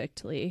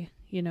perfectly,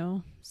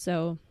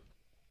 so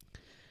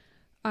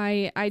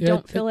I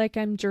don't feel like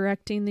I'm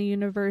directing the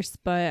universe,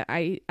 but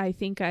I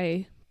think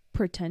I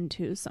pretend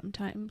to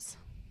sometimes.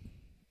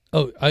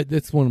 Oh,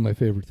 that's one of my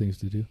favorite things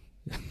to do.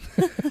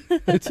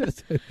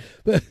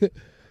 But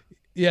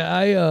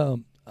yeah,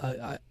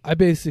 I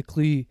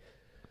basically,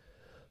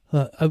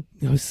 I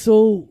was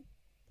so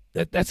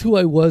that's who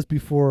I was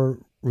before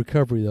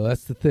recovery, though.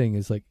 That's the thing,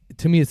 is like,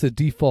 to me, it's a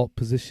default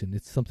position.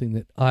 It's something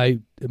that I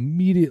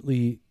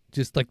immediately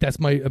just like, that's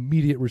my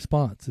immediate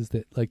response, is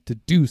that, like, to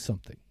do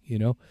something,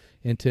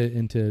 and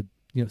to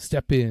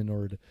step in,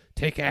 or to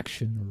take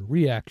action or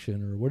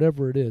reaction or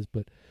whatever it is.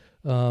 But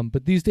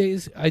these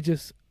days I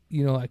just,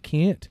 I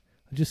can't.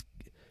 I just,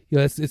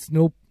 it's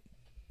no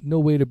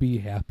way to be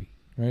happy,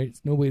 right?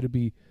 It's no way to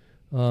be,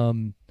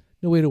 no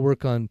way to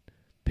work on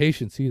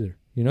patience either.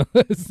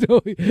 It's no,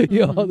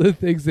 all the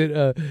things that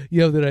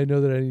that I know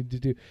that I need to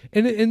do,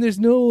 and there's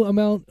no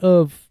amount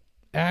of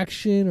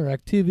action or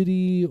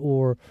activity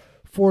or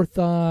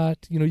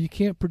forethought. You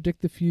can't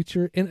predict the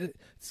future, and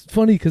it's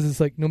funny because it's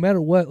like, no matter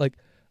what, like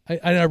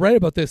I write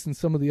about this in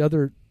some of the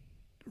other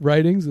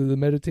writings of the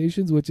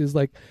meditations, which is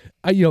like,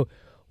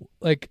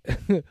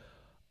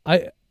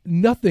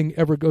 nothing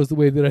ever goes the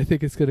way that I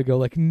think it's going to go.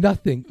 Like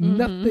nothing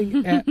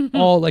at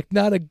all. Like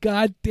not a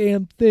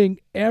goddamn thing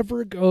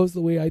ever goes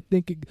the way I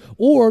think it,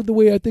 or the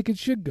way I think it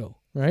should go.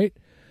 Right.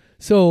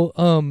 So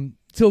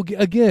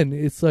again,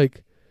 it's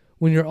like,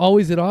 when you're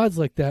always at odds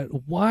like that,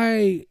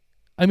 why?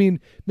 I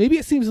mean, maybe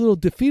it seems a little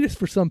defeatist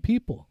for some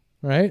people,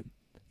 right?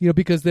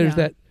 Because there's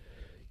that,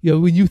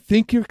 when you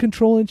think you're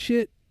controlling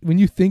shit, when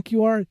you think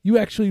you are, you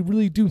actually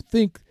really do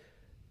think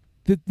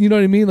that, you know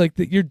what I mean? Like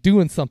that you're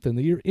doing something,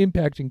 that you're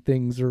impacting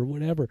things or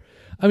whatever.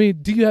 I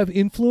mean, do you have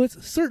influence?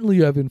 Certainly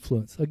you have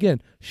influence.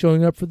 Again,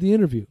 showing up for the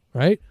interview,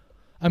 right?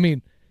 I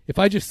mean, if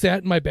I just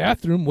sat in my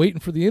bathroom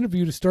waiting for the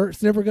interview to start,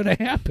 it's never going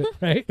to happen,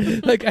 right?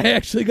 Like I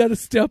actually got to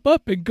step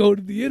up and go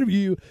to the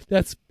interview.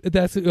 That's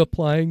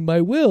applying my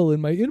will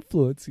and my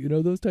influence,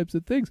 those types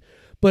of things.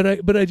 But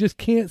I just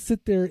can't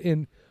sit there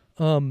and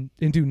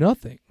do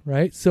nothing,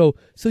 right? So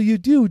you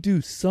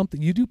do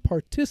something. You do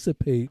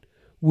participate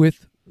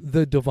with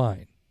the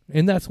divine,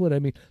 and that's what I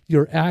mean.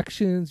 Your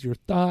actions, your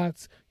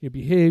thoughts, your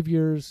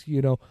behaviors,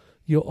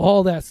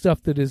 all that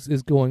stuff that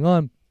is going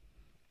on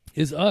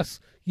is us,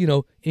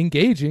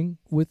 engaging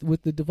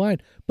with the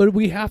divine. But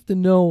we have to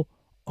know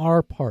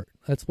our part.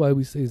 That's why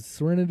we say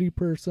serenity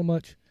prayer so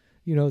much.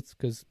 It's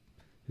because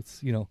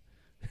it's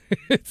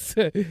it's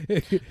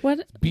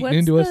what's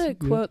into the us,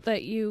 quote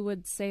that you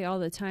would say all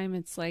the time?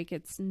 It's like,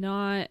 it's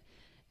not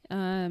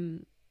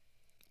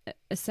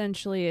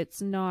essentially,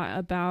 it's not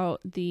about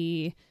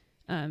the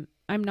I'm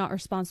not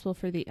responsible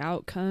for the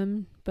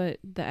outcome, but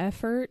the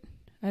effort.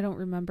 I don't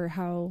remember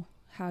how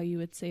you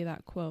would say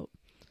that quote.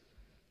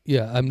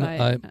 Yeah,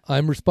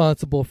 I'm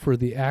responsible for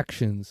the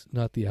actions,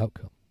 not the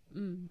outcome.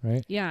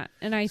 Right? Yeah,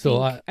 and I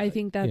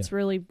think that's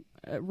really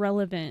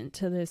relevant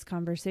to this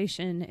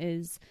conversation.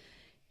 Is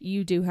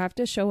you do have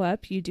to show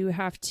up. You do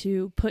have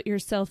to put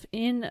yourself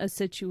in a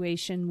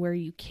situation where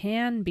you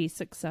can be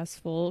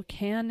successful,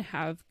 can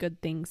have good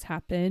things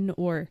happen,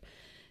 or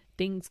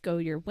things go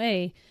your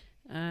way.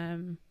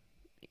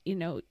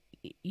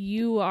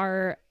 You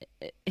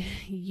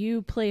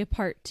play a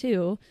part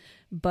too,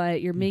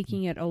 but you're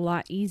making it a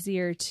lot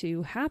easier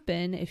to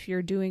happen if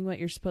you're doing what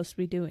you're supposed to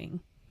be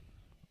doing.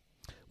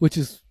 Which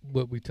is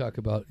what we talk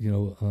about,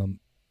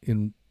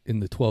 in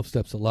the 12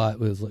 steps a lot,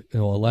 was like,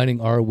 aligning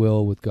our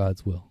will with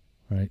God's will,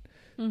 right?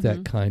 Mm-hmm.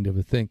 That kind of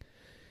a thing.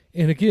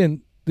 And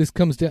again, this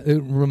comes down,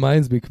 it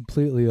reminds me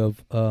completely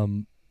of,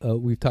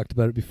 we've talked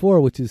about it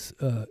before, which is,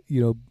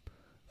 you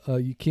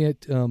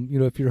can't,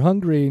 if you're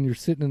hungry and you're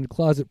sitting in the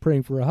closet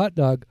praying for a hot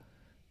dog,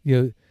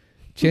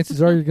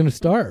 chances are you're going to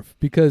starve,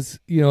 because,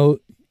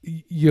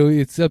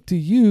 it's up to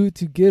you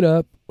to get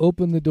up,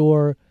 open the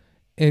door,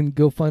 and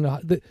go find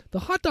the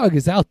hot dog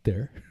is out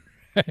there,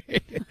 and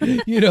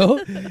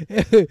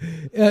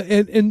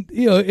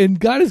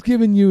God has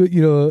given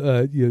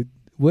you,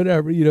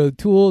 whatever,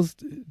 tools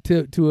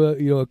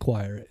to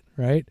acquire it,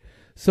 right?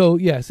 So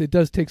yes, it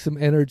does take some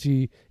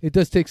energy. It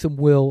does take some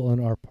will on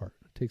our part.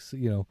 It takes,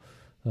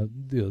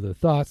 the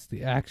thoughts,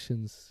 the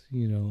actions,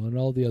 and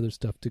all the other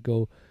stuff to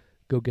go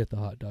get the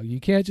hot dog. You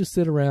can't just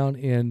sit around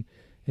and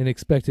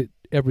expect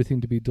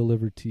everything to be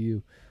delivered to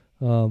you.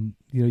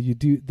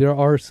 There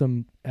are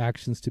some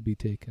actions to be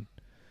taken.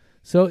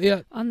 So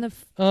yeah. On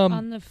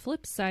the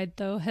flip side,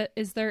 though,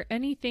 is there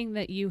anything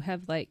that you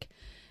have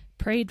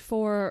prayed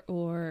for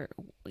or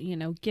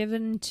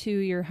given to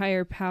your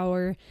higher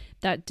power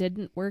that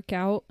didn't work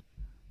out?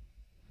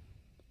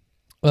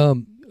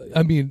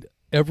 I mean,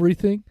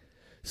 everything.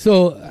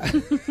 So,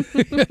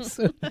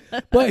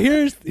 but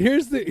here's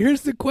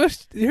the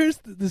question. Here's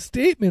the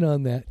statement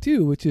on that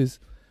too, which is,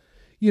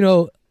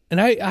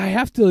 and I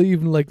have to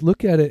even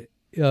look at it.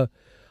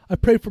 I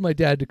prayed for my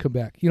dad to come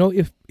back.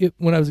 If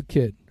when I was a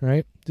kid,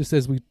 right? Just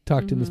as we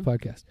talked in this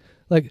podcast,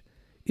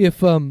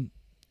 if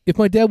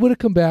my dad would have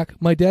come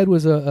back, my dad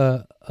was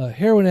a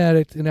heroin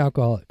addict and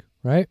alcoholic,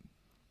 right?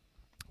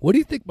 What do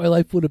you think my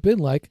life would have been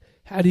like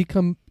had he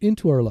come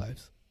into our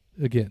lives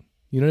again?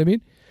 You know what I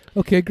mean?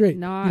 Okay, great.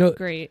 Not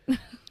great.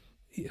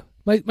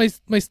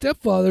 My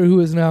stepfather, who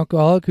is an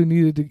alcoholic, who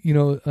needed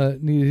to,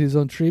 needed his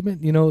own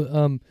treatment,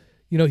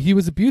 he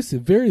was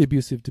abusive, very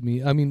abusive to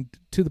me. I mean,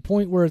 to the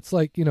point where it's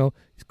like,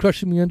 he's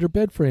crushing me under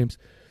bed frames.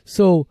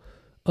 So,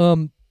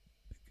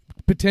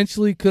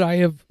 potentially, could I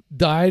have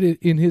died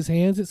in his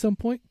hands at some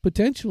point?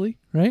 Potentially,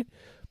 right?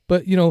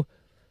 But,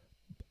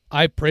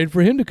 I prayed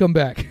for him to come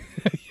back.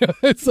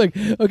 It's like,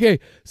 okay,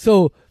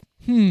 so,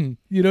 you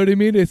know what I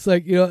mean? It's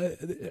like,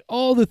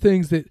 all the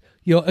things that,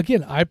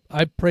 again,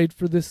 I prayed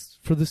for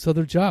this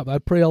other job. I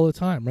pray all the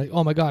time, right?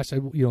 Oh my gosh,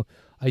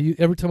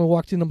 every time I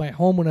walked into my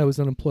home when I was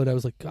unemployed, I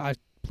was like, God,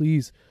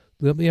 please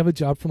let me have a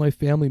job for my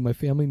family. My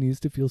family needs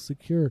to feel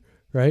secure,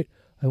 right?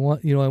 I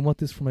want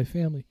this for my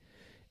family.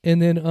 And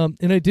then,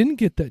 and I didn't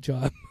get that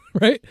job,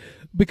 right?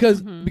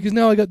 Because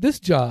now I got this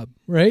job,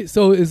 right?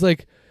 So it's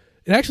like,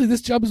 and actually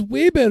this job is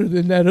way better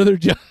than that other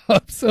job.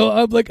 So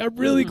I'm like, I'm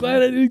really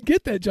glad I didn't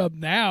get that job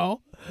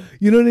now.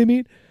 You know what I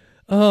mean?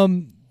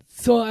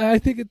 So I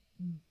think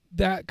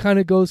that kind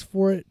of goes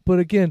for it. But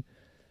again,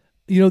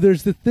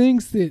 there's the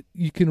things that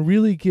you can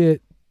really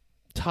get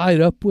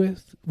tied up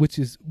with, which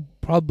is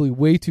probably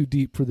way too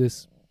deep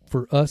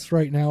for us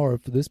right now, or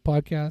for this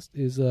podcast,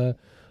 is,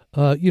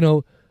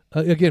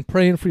 again,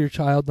 praying for your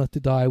child not to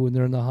die when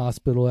they're in the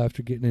hospital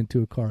after getting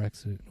into a car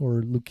accident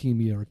or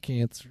leukemia or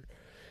cancer.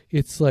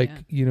 It's like,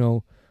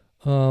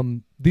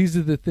 these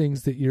are the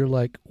things that you're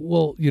like,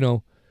 well,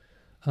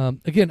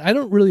 again, I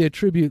don't really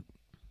attribute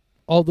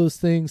all those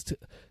things to,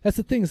 that's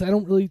the thing, is I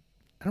don't really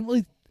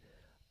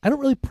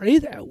pray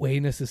that way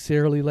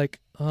necessarily, like,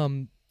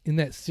 in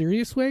that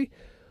serious way.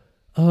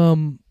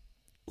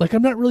 Like,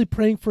 I'm not really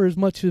praying for as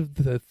much of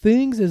the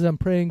things as I'm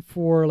praying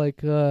for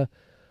like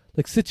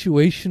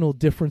situational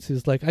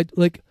differences. Like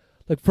like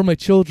for my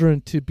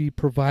children to be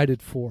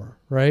provided for,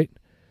 right?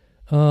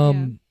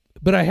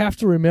 But I have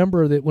to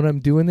remember that when I'm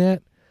doing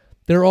that,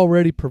 they're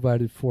already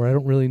provided for. I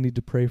don't really need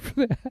to pray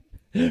for that,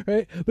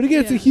 right? But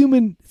again, it's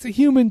a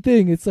human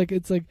thing. It's like I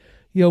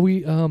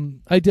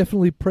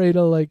definitely pray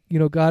to, like,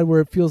 God,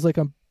 where it feels like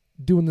I'm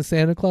doing the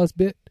Santa Claus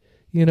bit,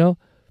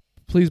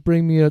 please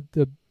bring me a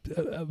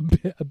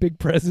big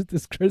present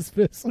this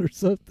Christmas or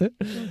something,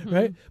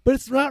 right? But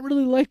it's not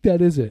really like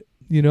that, is it?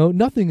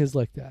 Nothing is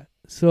like that.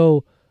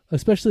 So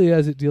especially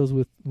as it deals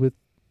with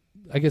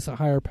I guess a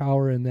higher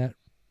power in that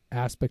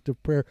aspect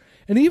of prayer.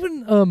 And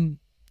even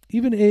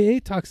AA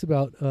talks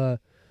about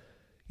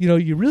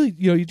you really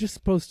you're just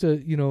supposed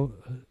to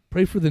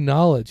pray for the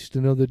knowledge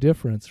to know the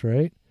difference,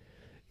 right?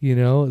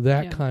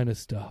 That kind of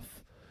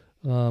stuff,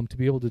 to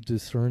be able to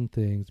discern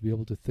things, to be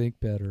able to think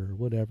better,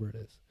 whatever it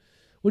is.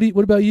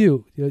 What about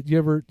you? Do you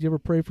ever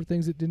pray for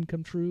things that didn't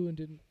come true and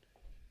didn't?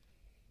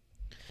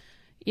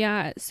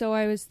 Yeah, so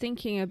I was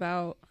thinking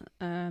about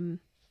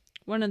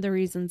one of the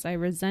reasons I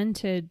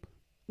resented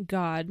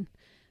God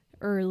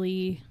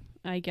early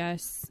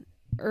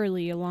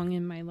along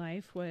in my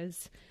life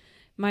was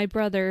my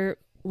brother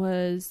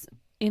was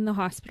in the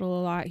hospital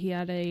a lot. He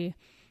had a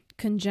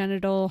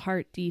congenital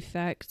heart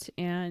defect,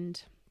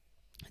 and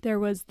there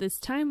was this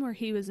time where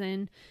he was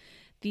in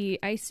the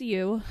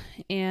ICU,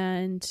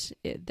 and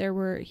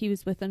he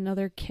was with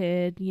another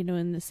kid,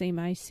 in the same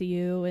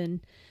ICU,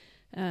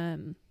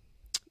 and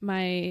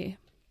my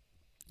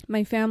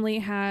family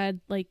had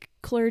like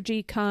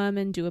clergy come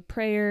and do a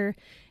prayer,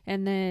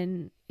 and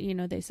then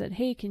they said,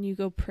 hey, can you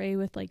go pray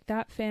with like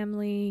that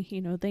family?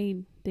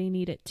 They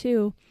need it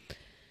too.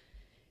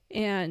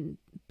 And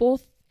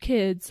both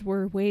kids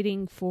were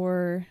waiting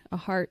for a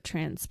heart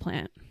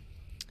transplant.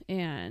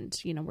 And,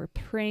 we're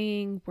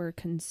praying, we're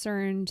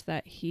concerned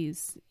that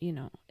he's,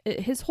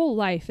 his whole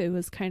life, it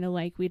was kind of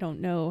like, we don't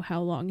know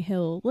how long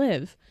he'll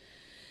live.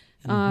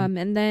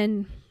 And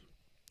then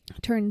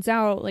turns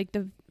out, like,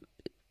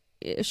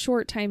 a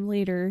short time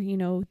later,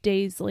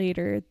 days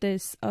later,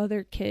 this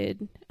other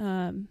kid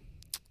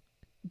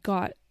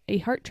got a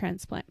heart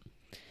transplant.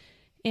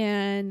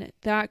 And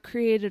that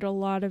created a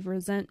lot of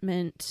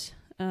resentment.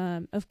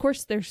 Of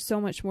course, there's so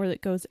much more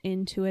that goes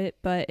into it,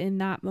 but in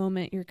that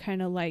moment, you're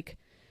kind of like,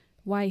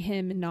 why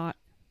him and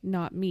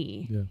not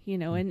me? Yeah.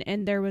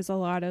 And there was a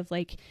lot of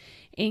like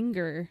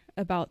anger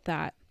about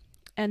that.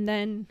 And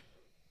then,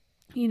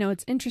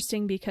 it's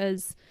interesting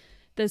because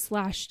this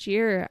last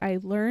year I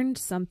learned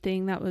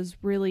something that was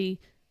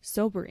really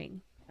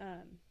sobering.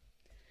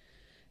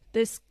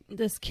 This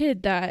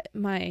kid that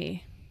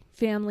my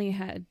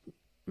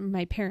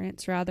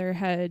parents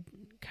had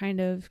kind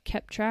of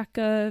kept track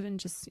of and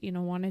just,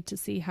 wanted to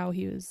see how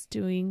he was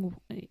doing.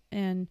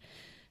 And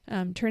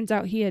turns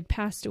out he had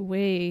passed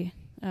away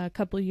a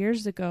couple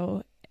years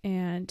ago,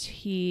 and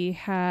he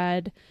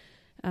had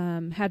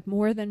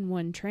more than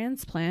one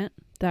transplant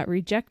that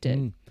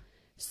rejected.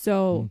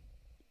 So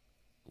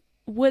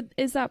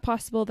is that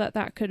possible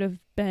that could have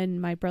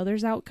been my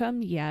brother's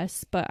outcome?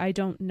 Yes, but I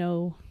don't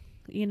know.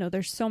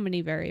 There's so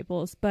many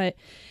variables, but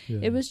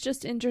it was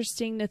just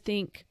interesting to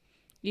think,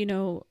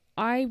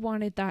 I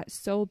wanted that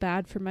so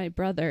bad for my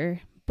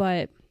brother,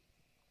 but,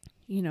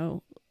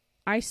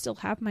 I still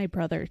have my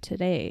brother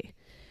today,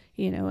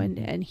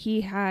 and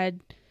he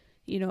had,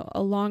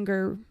 a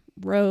longer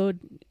road,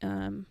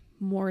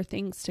 more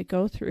things to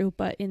go through.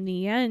 But in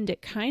the end,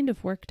 it kind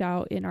of worked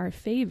out in our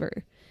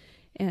favor.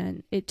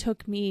 And it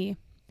took me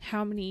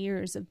how many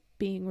years of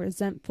being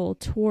resentful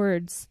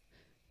towards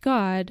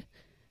God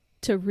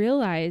to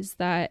realize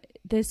that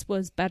this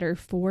was better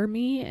for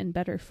me and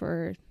better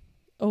for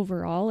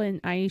overall. And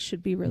I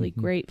should be really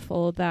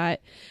grateful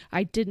that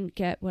I didn't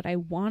get what I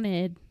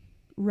wanted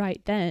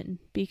right then,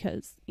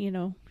 because, you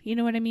know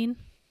what I mean?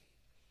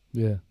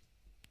 Yeah,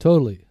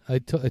 totally. I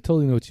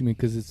totally know what you mean,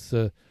 because it's,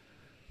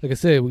 like I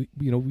say, we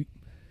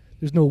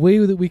there's no way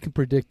that we can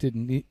predict it.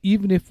 And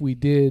even if we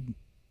did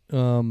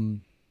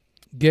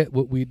get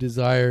what we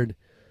desired,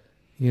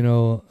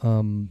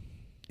 in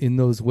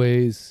those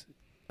ways,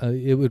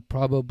 it would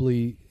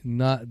probably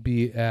not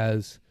be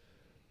as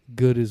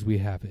good as we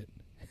have it.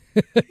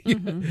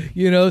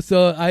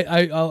 So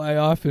I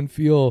often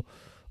feel,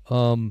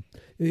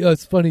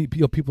 it's funny,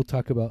 people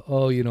talk about,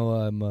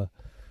 who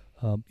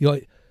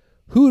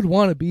would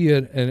want to be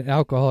an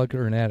alcoholic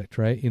or an addict,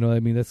 right?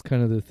 That's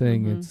kind of the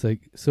thing. It's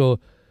like,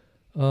 so,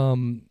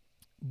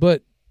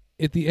 but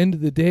at the end of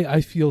the day,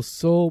 I feel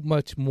so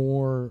much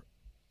more,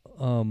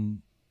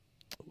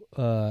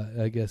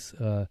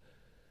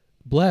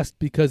 blessed,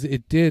 because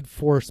it did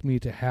force me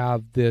to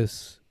have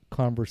this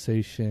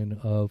conversation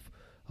of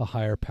a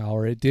higher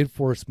power. It did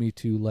force me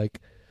to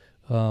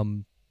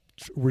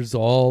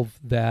resolve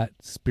that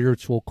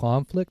spiritual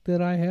conflict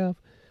that I have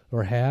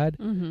or had.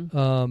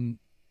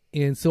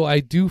 And so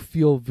I do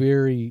feel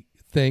very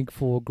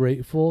thankful,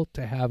 grateful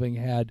to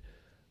having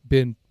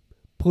been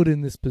put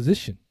in this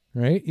position,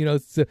 right?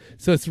 So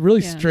it's a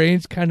really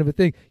strange kind of a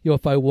thing.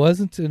 If I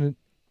wasn't an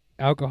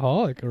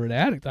alcoholic or an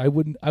addict, I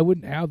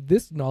wouldn't have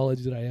this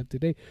knowledge that I have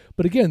today.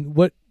 But again,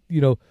 but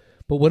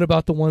what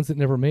about the ones that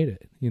never made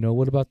it?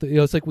 What about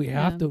it's like we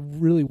have to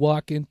really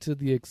walk into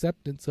the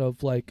acceptance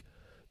of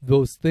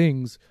those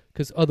things,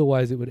 because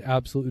otherwise it would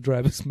absolutely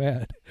drive us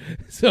mad.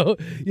 So,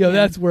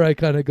 that's where I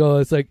kind of go.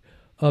 It's like,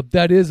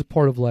 that is a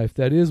part of life.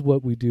 That is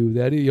what we do.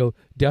 That,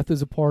 death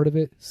is a part of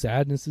it.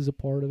 Sadness is a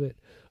part of it.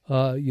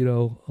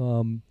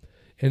 And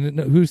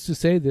who's to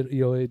say that,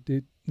 it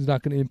is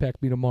not going to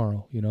impact me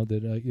tomorrow,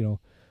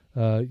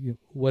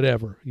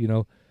 whatever,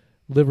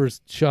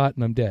 liver's shot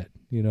and I'm dead,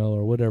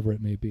 or whatever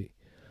it may be.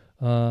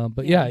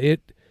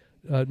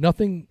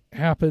 Nothing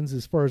happens,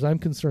 as far as I'm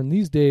concerned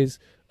these days,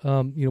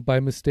 by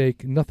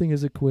mistake. Nothing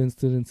is a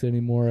coincidence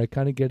anymore. I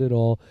kind of get it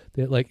all,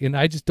 that and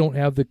I just don't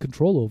have the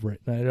control over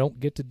it. And I don't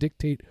get to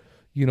dictate,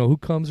 who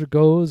comes or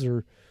goes,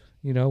 or,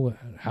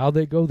 how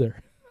they go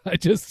there. I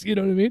just, you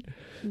know what I mean?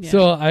 Yeah.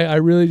 So I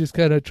really just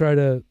kind of try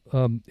to,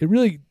 it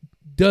really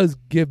does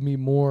give me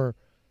more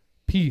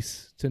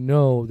peace to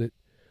know that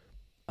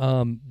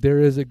there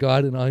is a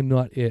God and I'm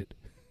not it.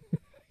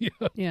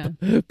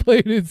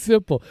 Plain and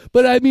simple.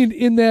 But I mean,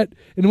 in that,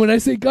 and when I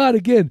say God,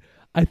 again,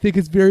 I think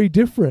it's very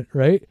different,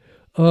 right?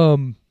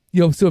 So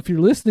if you're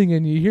listening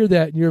and you hear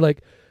that and you're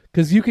like,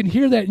 because you can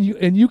hear that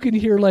and you can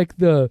hear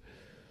the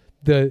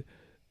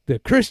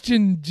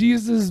Christian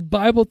Jesus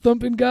Bible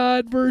thumping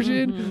God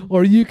version,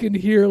 or you can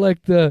hear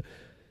the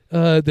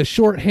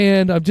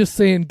shorthand, I'm just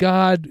saying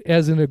God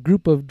as in a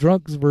group of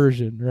drunks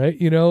version, right?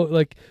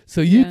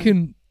 So you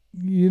can,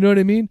 you know what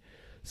I mean?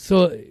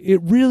 So it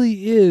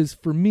really is,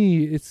 for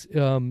me, it's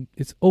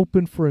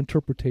open for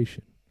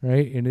interpretation,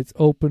 right? And it's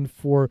open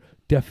for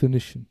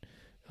definition.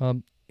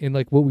 And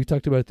what we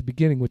talked about at the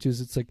beginning, which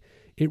is it's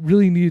it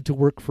really needed to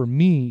work for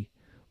me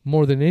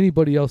more than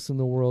anybody else in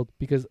the world,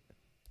 because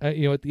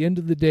at the end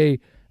of the day,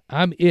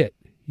 I'm it,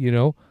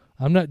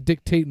 I'm not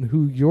dictating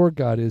who your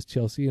God is,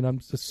 Chelsea, and I'm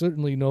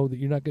certainly know that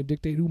you're not going to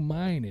dictate who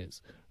mine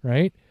is,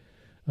 right?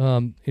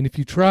 And if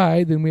you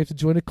try, then we have to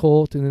join a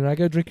cult, and then I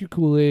got to drink your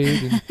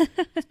Kool-Aid, and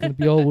it's going to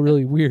be all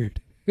really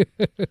weird.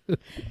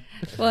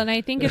 Well, and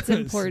I think it's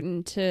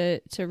important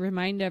to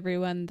remind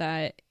everyone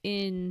that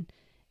in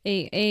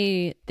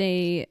AA,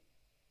 they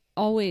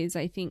always,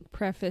 I think,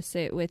 preface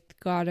it with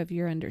God of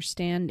your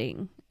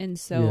understanding. And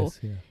so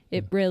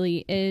it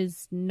really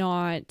is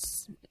not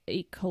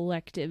a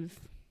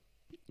collective,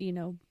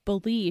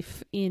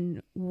 belief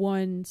in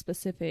one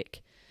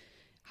specific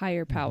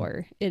higher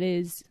power. It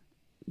is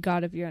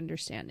God of your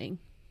understanding.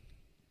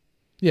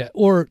 Yeah,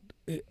 or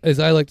as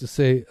I like to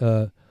say,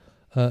 a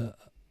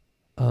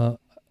God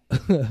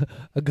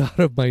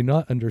of my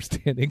not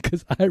understanding,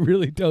 because I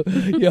really don't.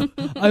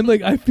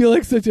 I feel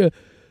like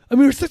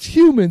we're such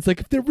humans.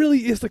 If there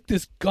really is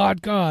this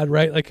God,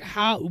 right?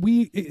 How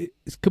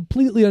it's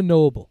completely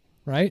unknowable,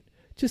 right?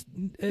 Just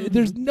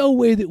there's no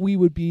way that we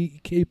would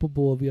be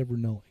capable of ever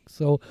knowing.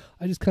 So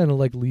I just kind of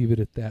leave it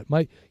at that.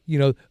 My,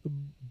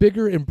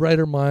 bigger and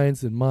brighter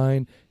minds than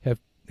mine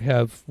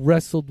have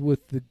wrestled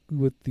with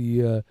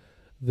the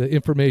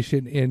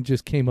information and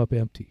just came up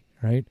empty,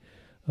 right?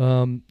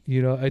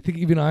 I think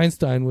even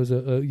Einstein was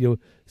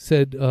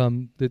said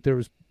that there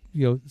was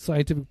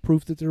scientific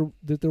proof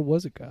that there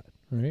was a God,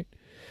 right?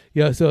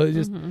 Yeah, so it's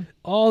just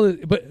all,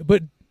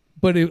 but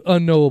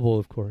unknowable,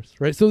 of course,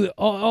 right? So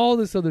all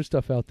this other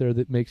stuff out there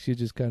that makes you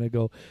just kind of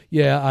go,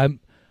 yeah,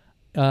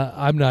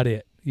 I'm not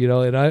it, you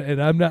know, and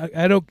I'm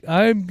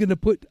gonna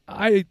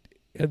I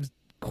have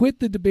quit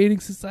the debating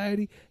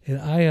society, and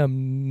I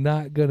am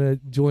not gonna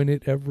join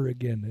it ever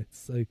again.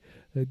 It's like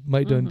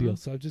my done deal.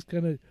 So I've just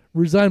kind of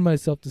resigned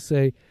myself to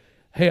say,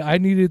 hey, I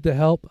needed the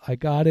help, I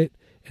got it,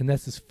 and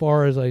that's as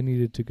far as I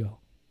needed to go.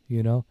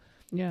 You know,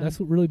 that's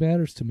what really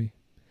matters to me.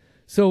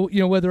 So, you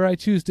know, whether I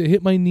choose to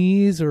hit my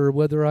knees or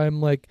whether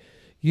I'm like,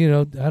 you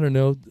know, I don't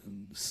know,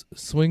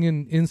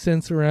 swinging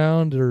incense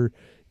around, or,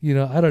 you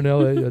know, I don't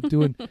know,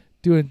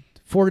 doing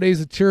 4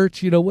 days of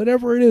church, you know,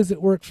 whatever it is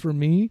that works for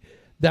me,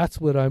 that's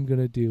what I'm going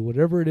to do.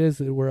 Whatever it is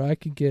where I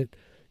can get,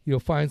 you know,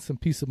 find some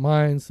peace of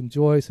mind, some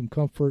joy, some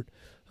comfort,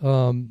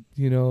 and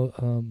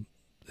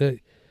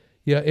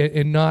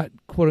not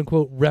quote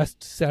unquote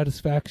wrest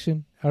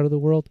satisfaction out of the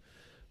world.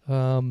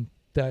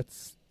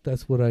 That's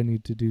what I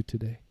need to do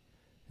today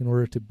in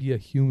order to be a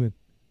human.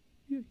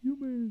 Be a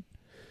human.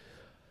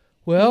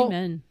 Well,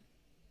 amen.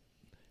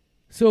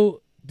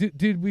 So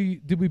did we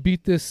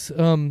beat this?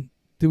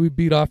 Did we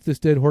beat off this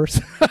dead horse?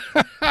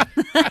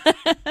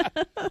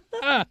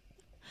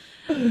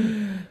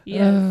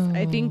 Yes,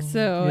 I think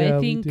so. Yeah,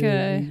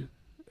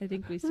 I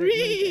think we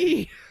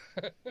certainly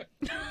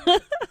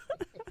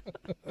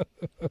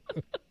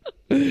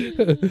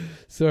did.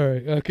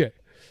 Sorry. Okay.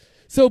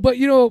 So, but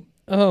you know,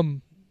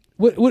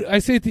 what I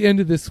say at the end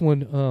of this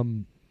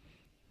one,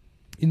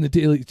 in the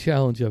daily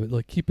challenge of it,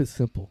 like, keep it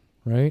simple,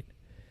 right?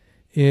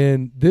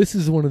 And this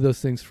is one of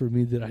those things for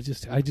me that I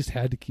just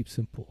had to keep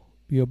simple,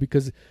 you know,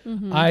 because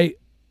when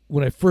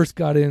I first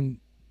got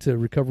into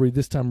recovery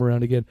this time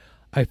around again,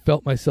 I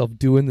felt myself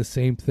doing the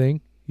same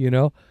thing, you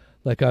know,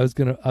 like I was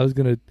gonna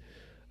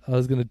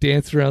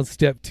dance around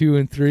step 2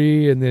 and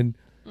 3 and then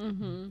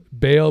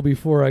bail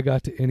before I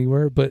got to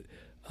anywhere. But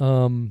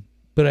I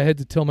had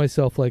to tell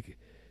myself, like,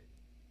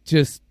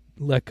 just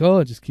let go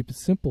and just keep it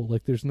simple.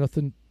 Like, there's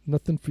nothing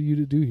for you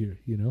to do here,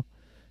 you know,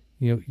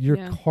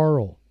 you're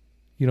Carl,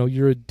 you know,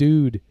 you're a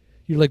dude,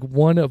 you're like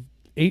one of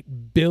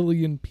 8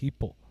 billion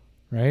people,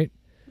 right?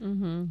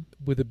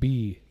 With a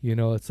B, you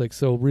know, it's like,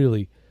 so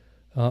really,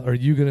 are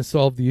you going to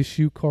solve the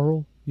issue,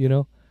 Carl? You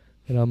know?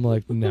 And I'm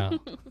like, no.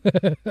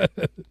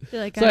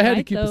 Like, so I had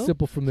to keep it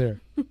simple from there.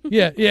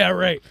 Yeah,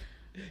 right.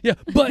 Yeah,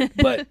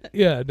 but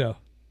yeah, no,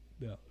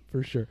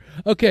 for sure.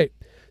 Okay,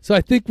 so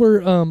I think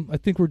we're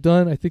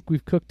done. I think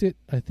we've cooked it.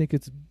 I think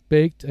it's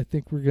baked. I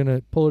think we're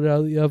gonna pull it out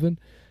of the oven.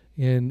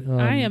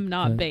 And I am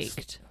not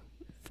baked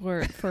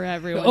for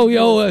everyone.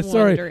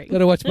 Sorry,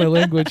 gotta watch my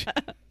language.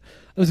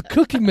 It was a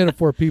cooking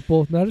metaphor,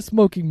 people, not a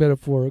smoking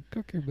metaphor. A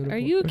cooking metaphor. Are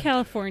you a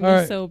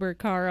California sober,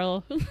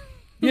 Carl?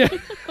 Yeah.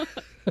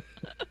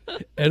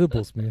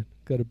 Edibles, man.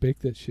 Gotta bake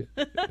that shit.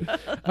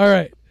 All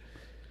right.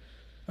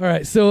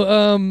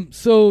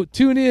 So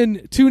tune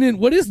in.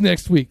 What is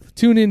next week?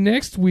 Tune in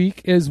next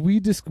week as we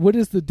what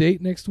is the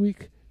date next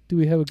week? Do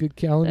we have a good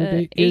calendar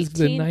date? 18th Is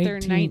the 19th or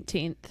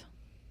 19th?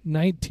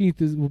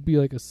 19th will be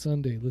like a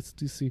Sunday. Let's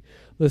see.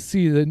 The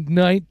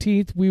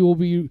 19th we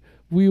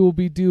will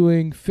be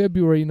doing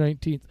February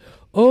 19th.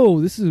 Oh,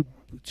 this is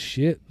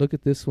shit. Look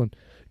at this one.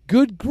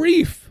 Good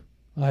grief,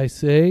 I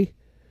say.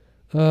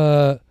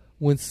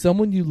 When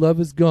someone you love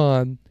is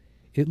gone,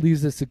 it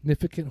leaves a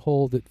significant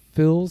hole that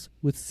fills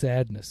with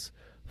sadness.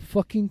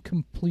 Fucking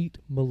complete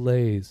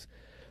malaise.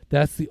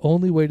 That's the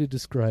only way to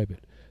describe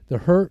it. The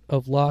hurt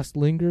of loss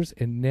lingers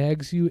and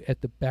nags you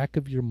at the back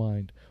of your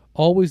mind,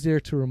 always there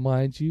to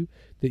remind you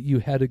that you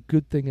had a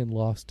good thing and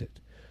lost it.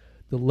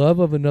 The love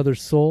of another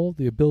soul,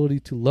 the ability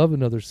to love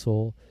another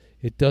soul,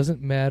 it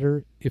doesn't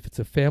matter if it's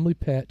a family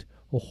pet,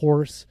 a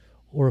horse,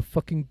 or a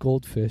fucking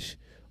goldfish.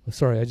 Oh,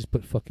 sorry, I just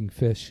put fucking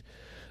fish.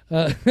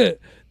 The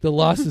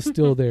loss is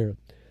still there,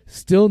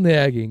 still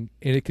nagging,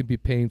 and it can be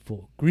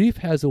painful. Grief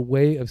has a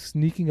way of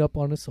sneaking up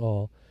on us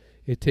all.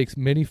 It takes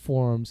many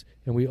forms,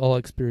 and we all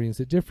experience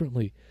it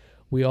differently.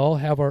 We all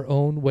have our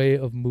own way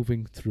of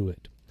moving through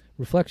it.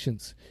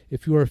 Reflections.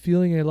 If you are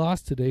feeling a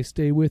loss today,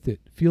 stay with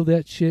it. Feel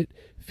that shit.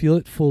 Feel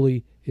it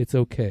fully. It's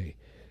okay.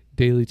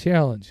 Daily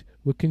challenge.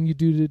 What can you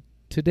do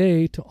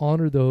today to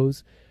honor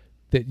those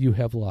that you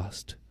have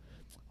lost?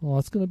 Oh,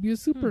 it's going to be a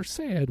super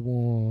sad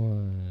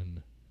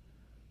one.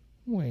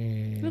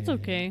 That's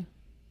okay.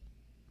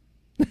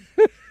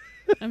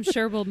 I'm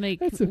sure we'll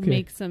make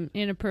some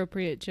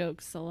inappropriate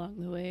jokes along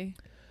the way.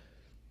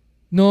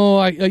 No,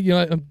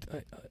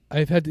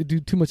 I've had to do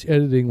too much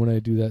editing when I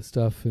do that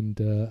stuff, and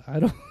I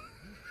don't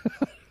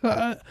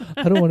I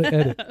don't want to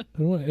edit. I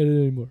don't want to edit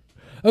anymore.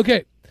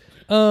 Okay,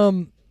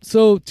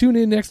 so tune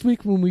in next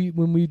week when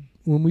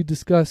we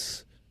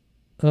discuss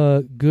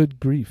good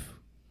grief.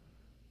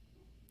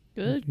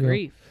 Good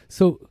grief.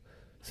 So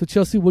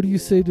Chelsea, what do you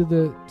say to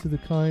the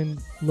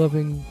kind,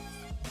 loving,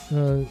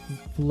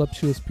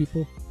 voluptuous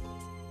people?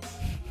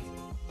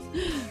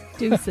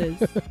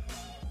 Deuces.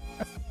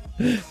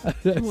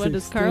 What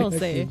does Carl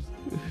say?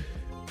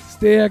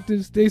 Stay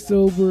active, stay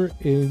sober,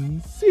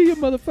 and see you,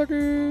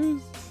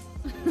 motherfuckers.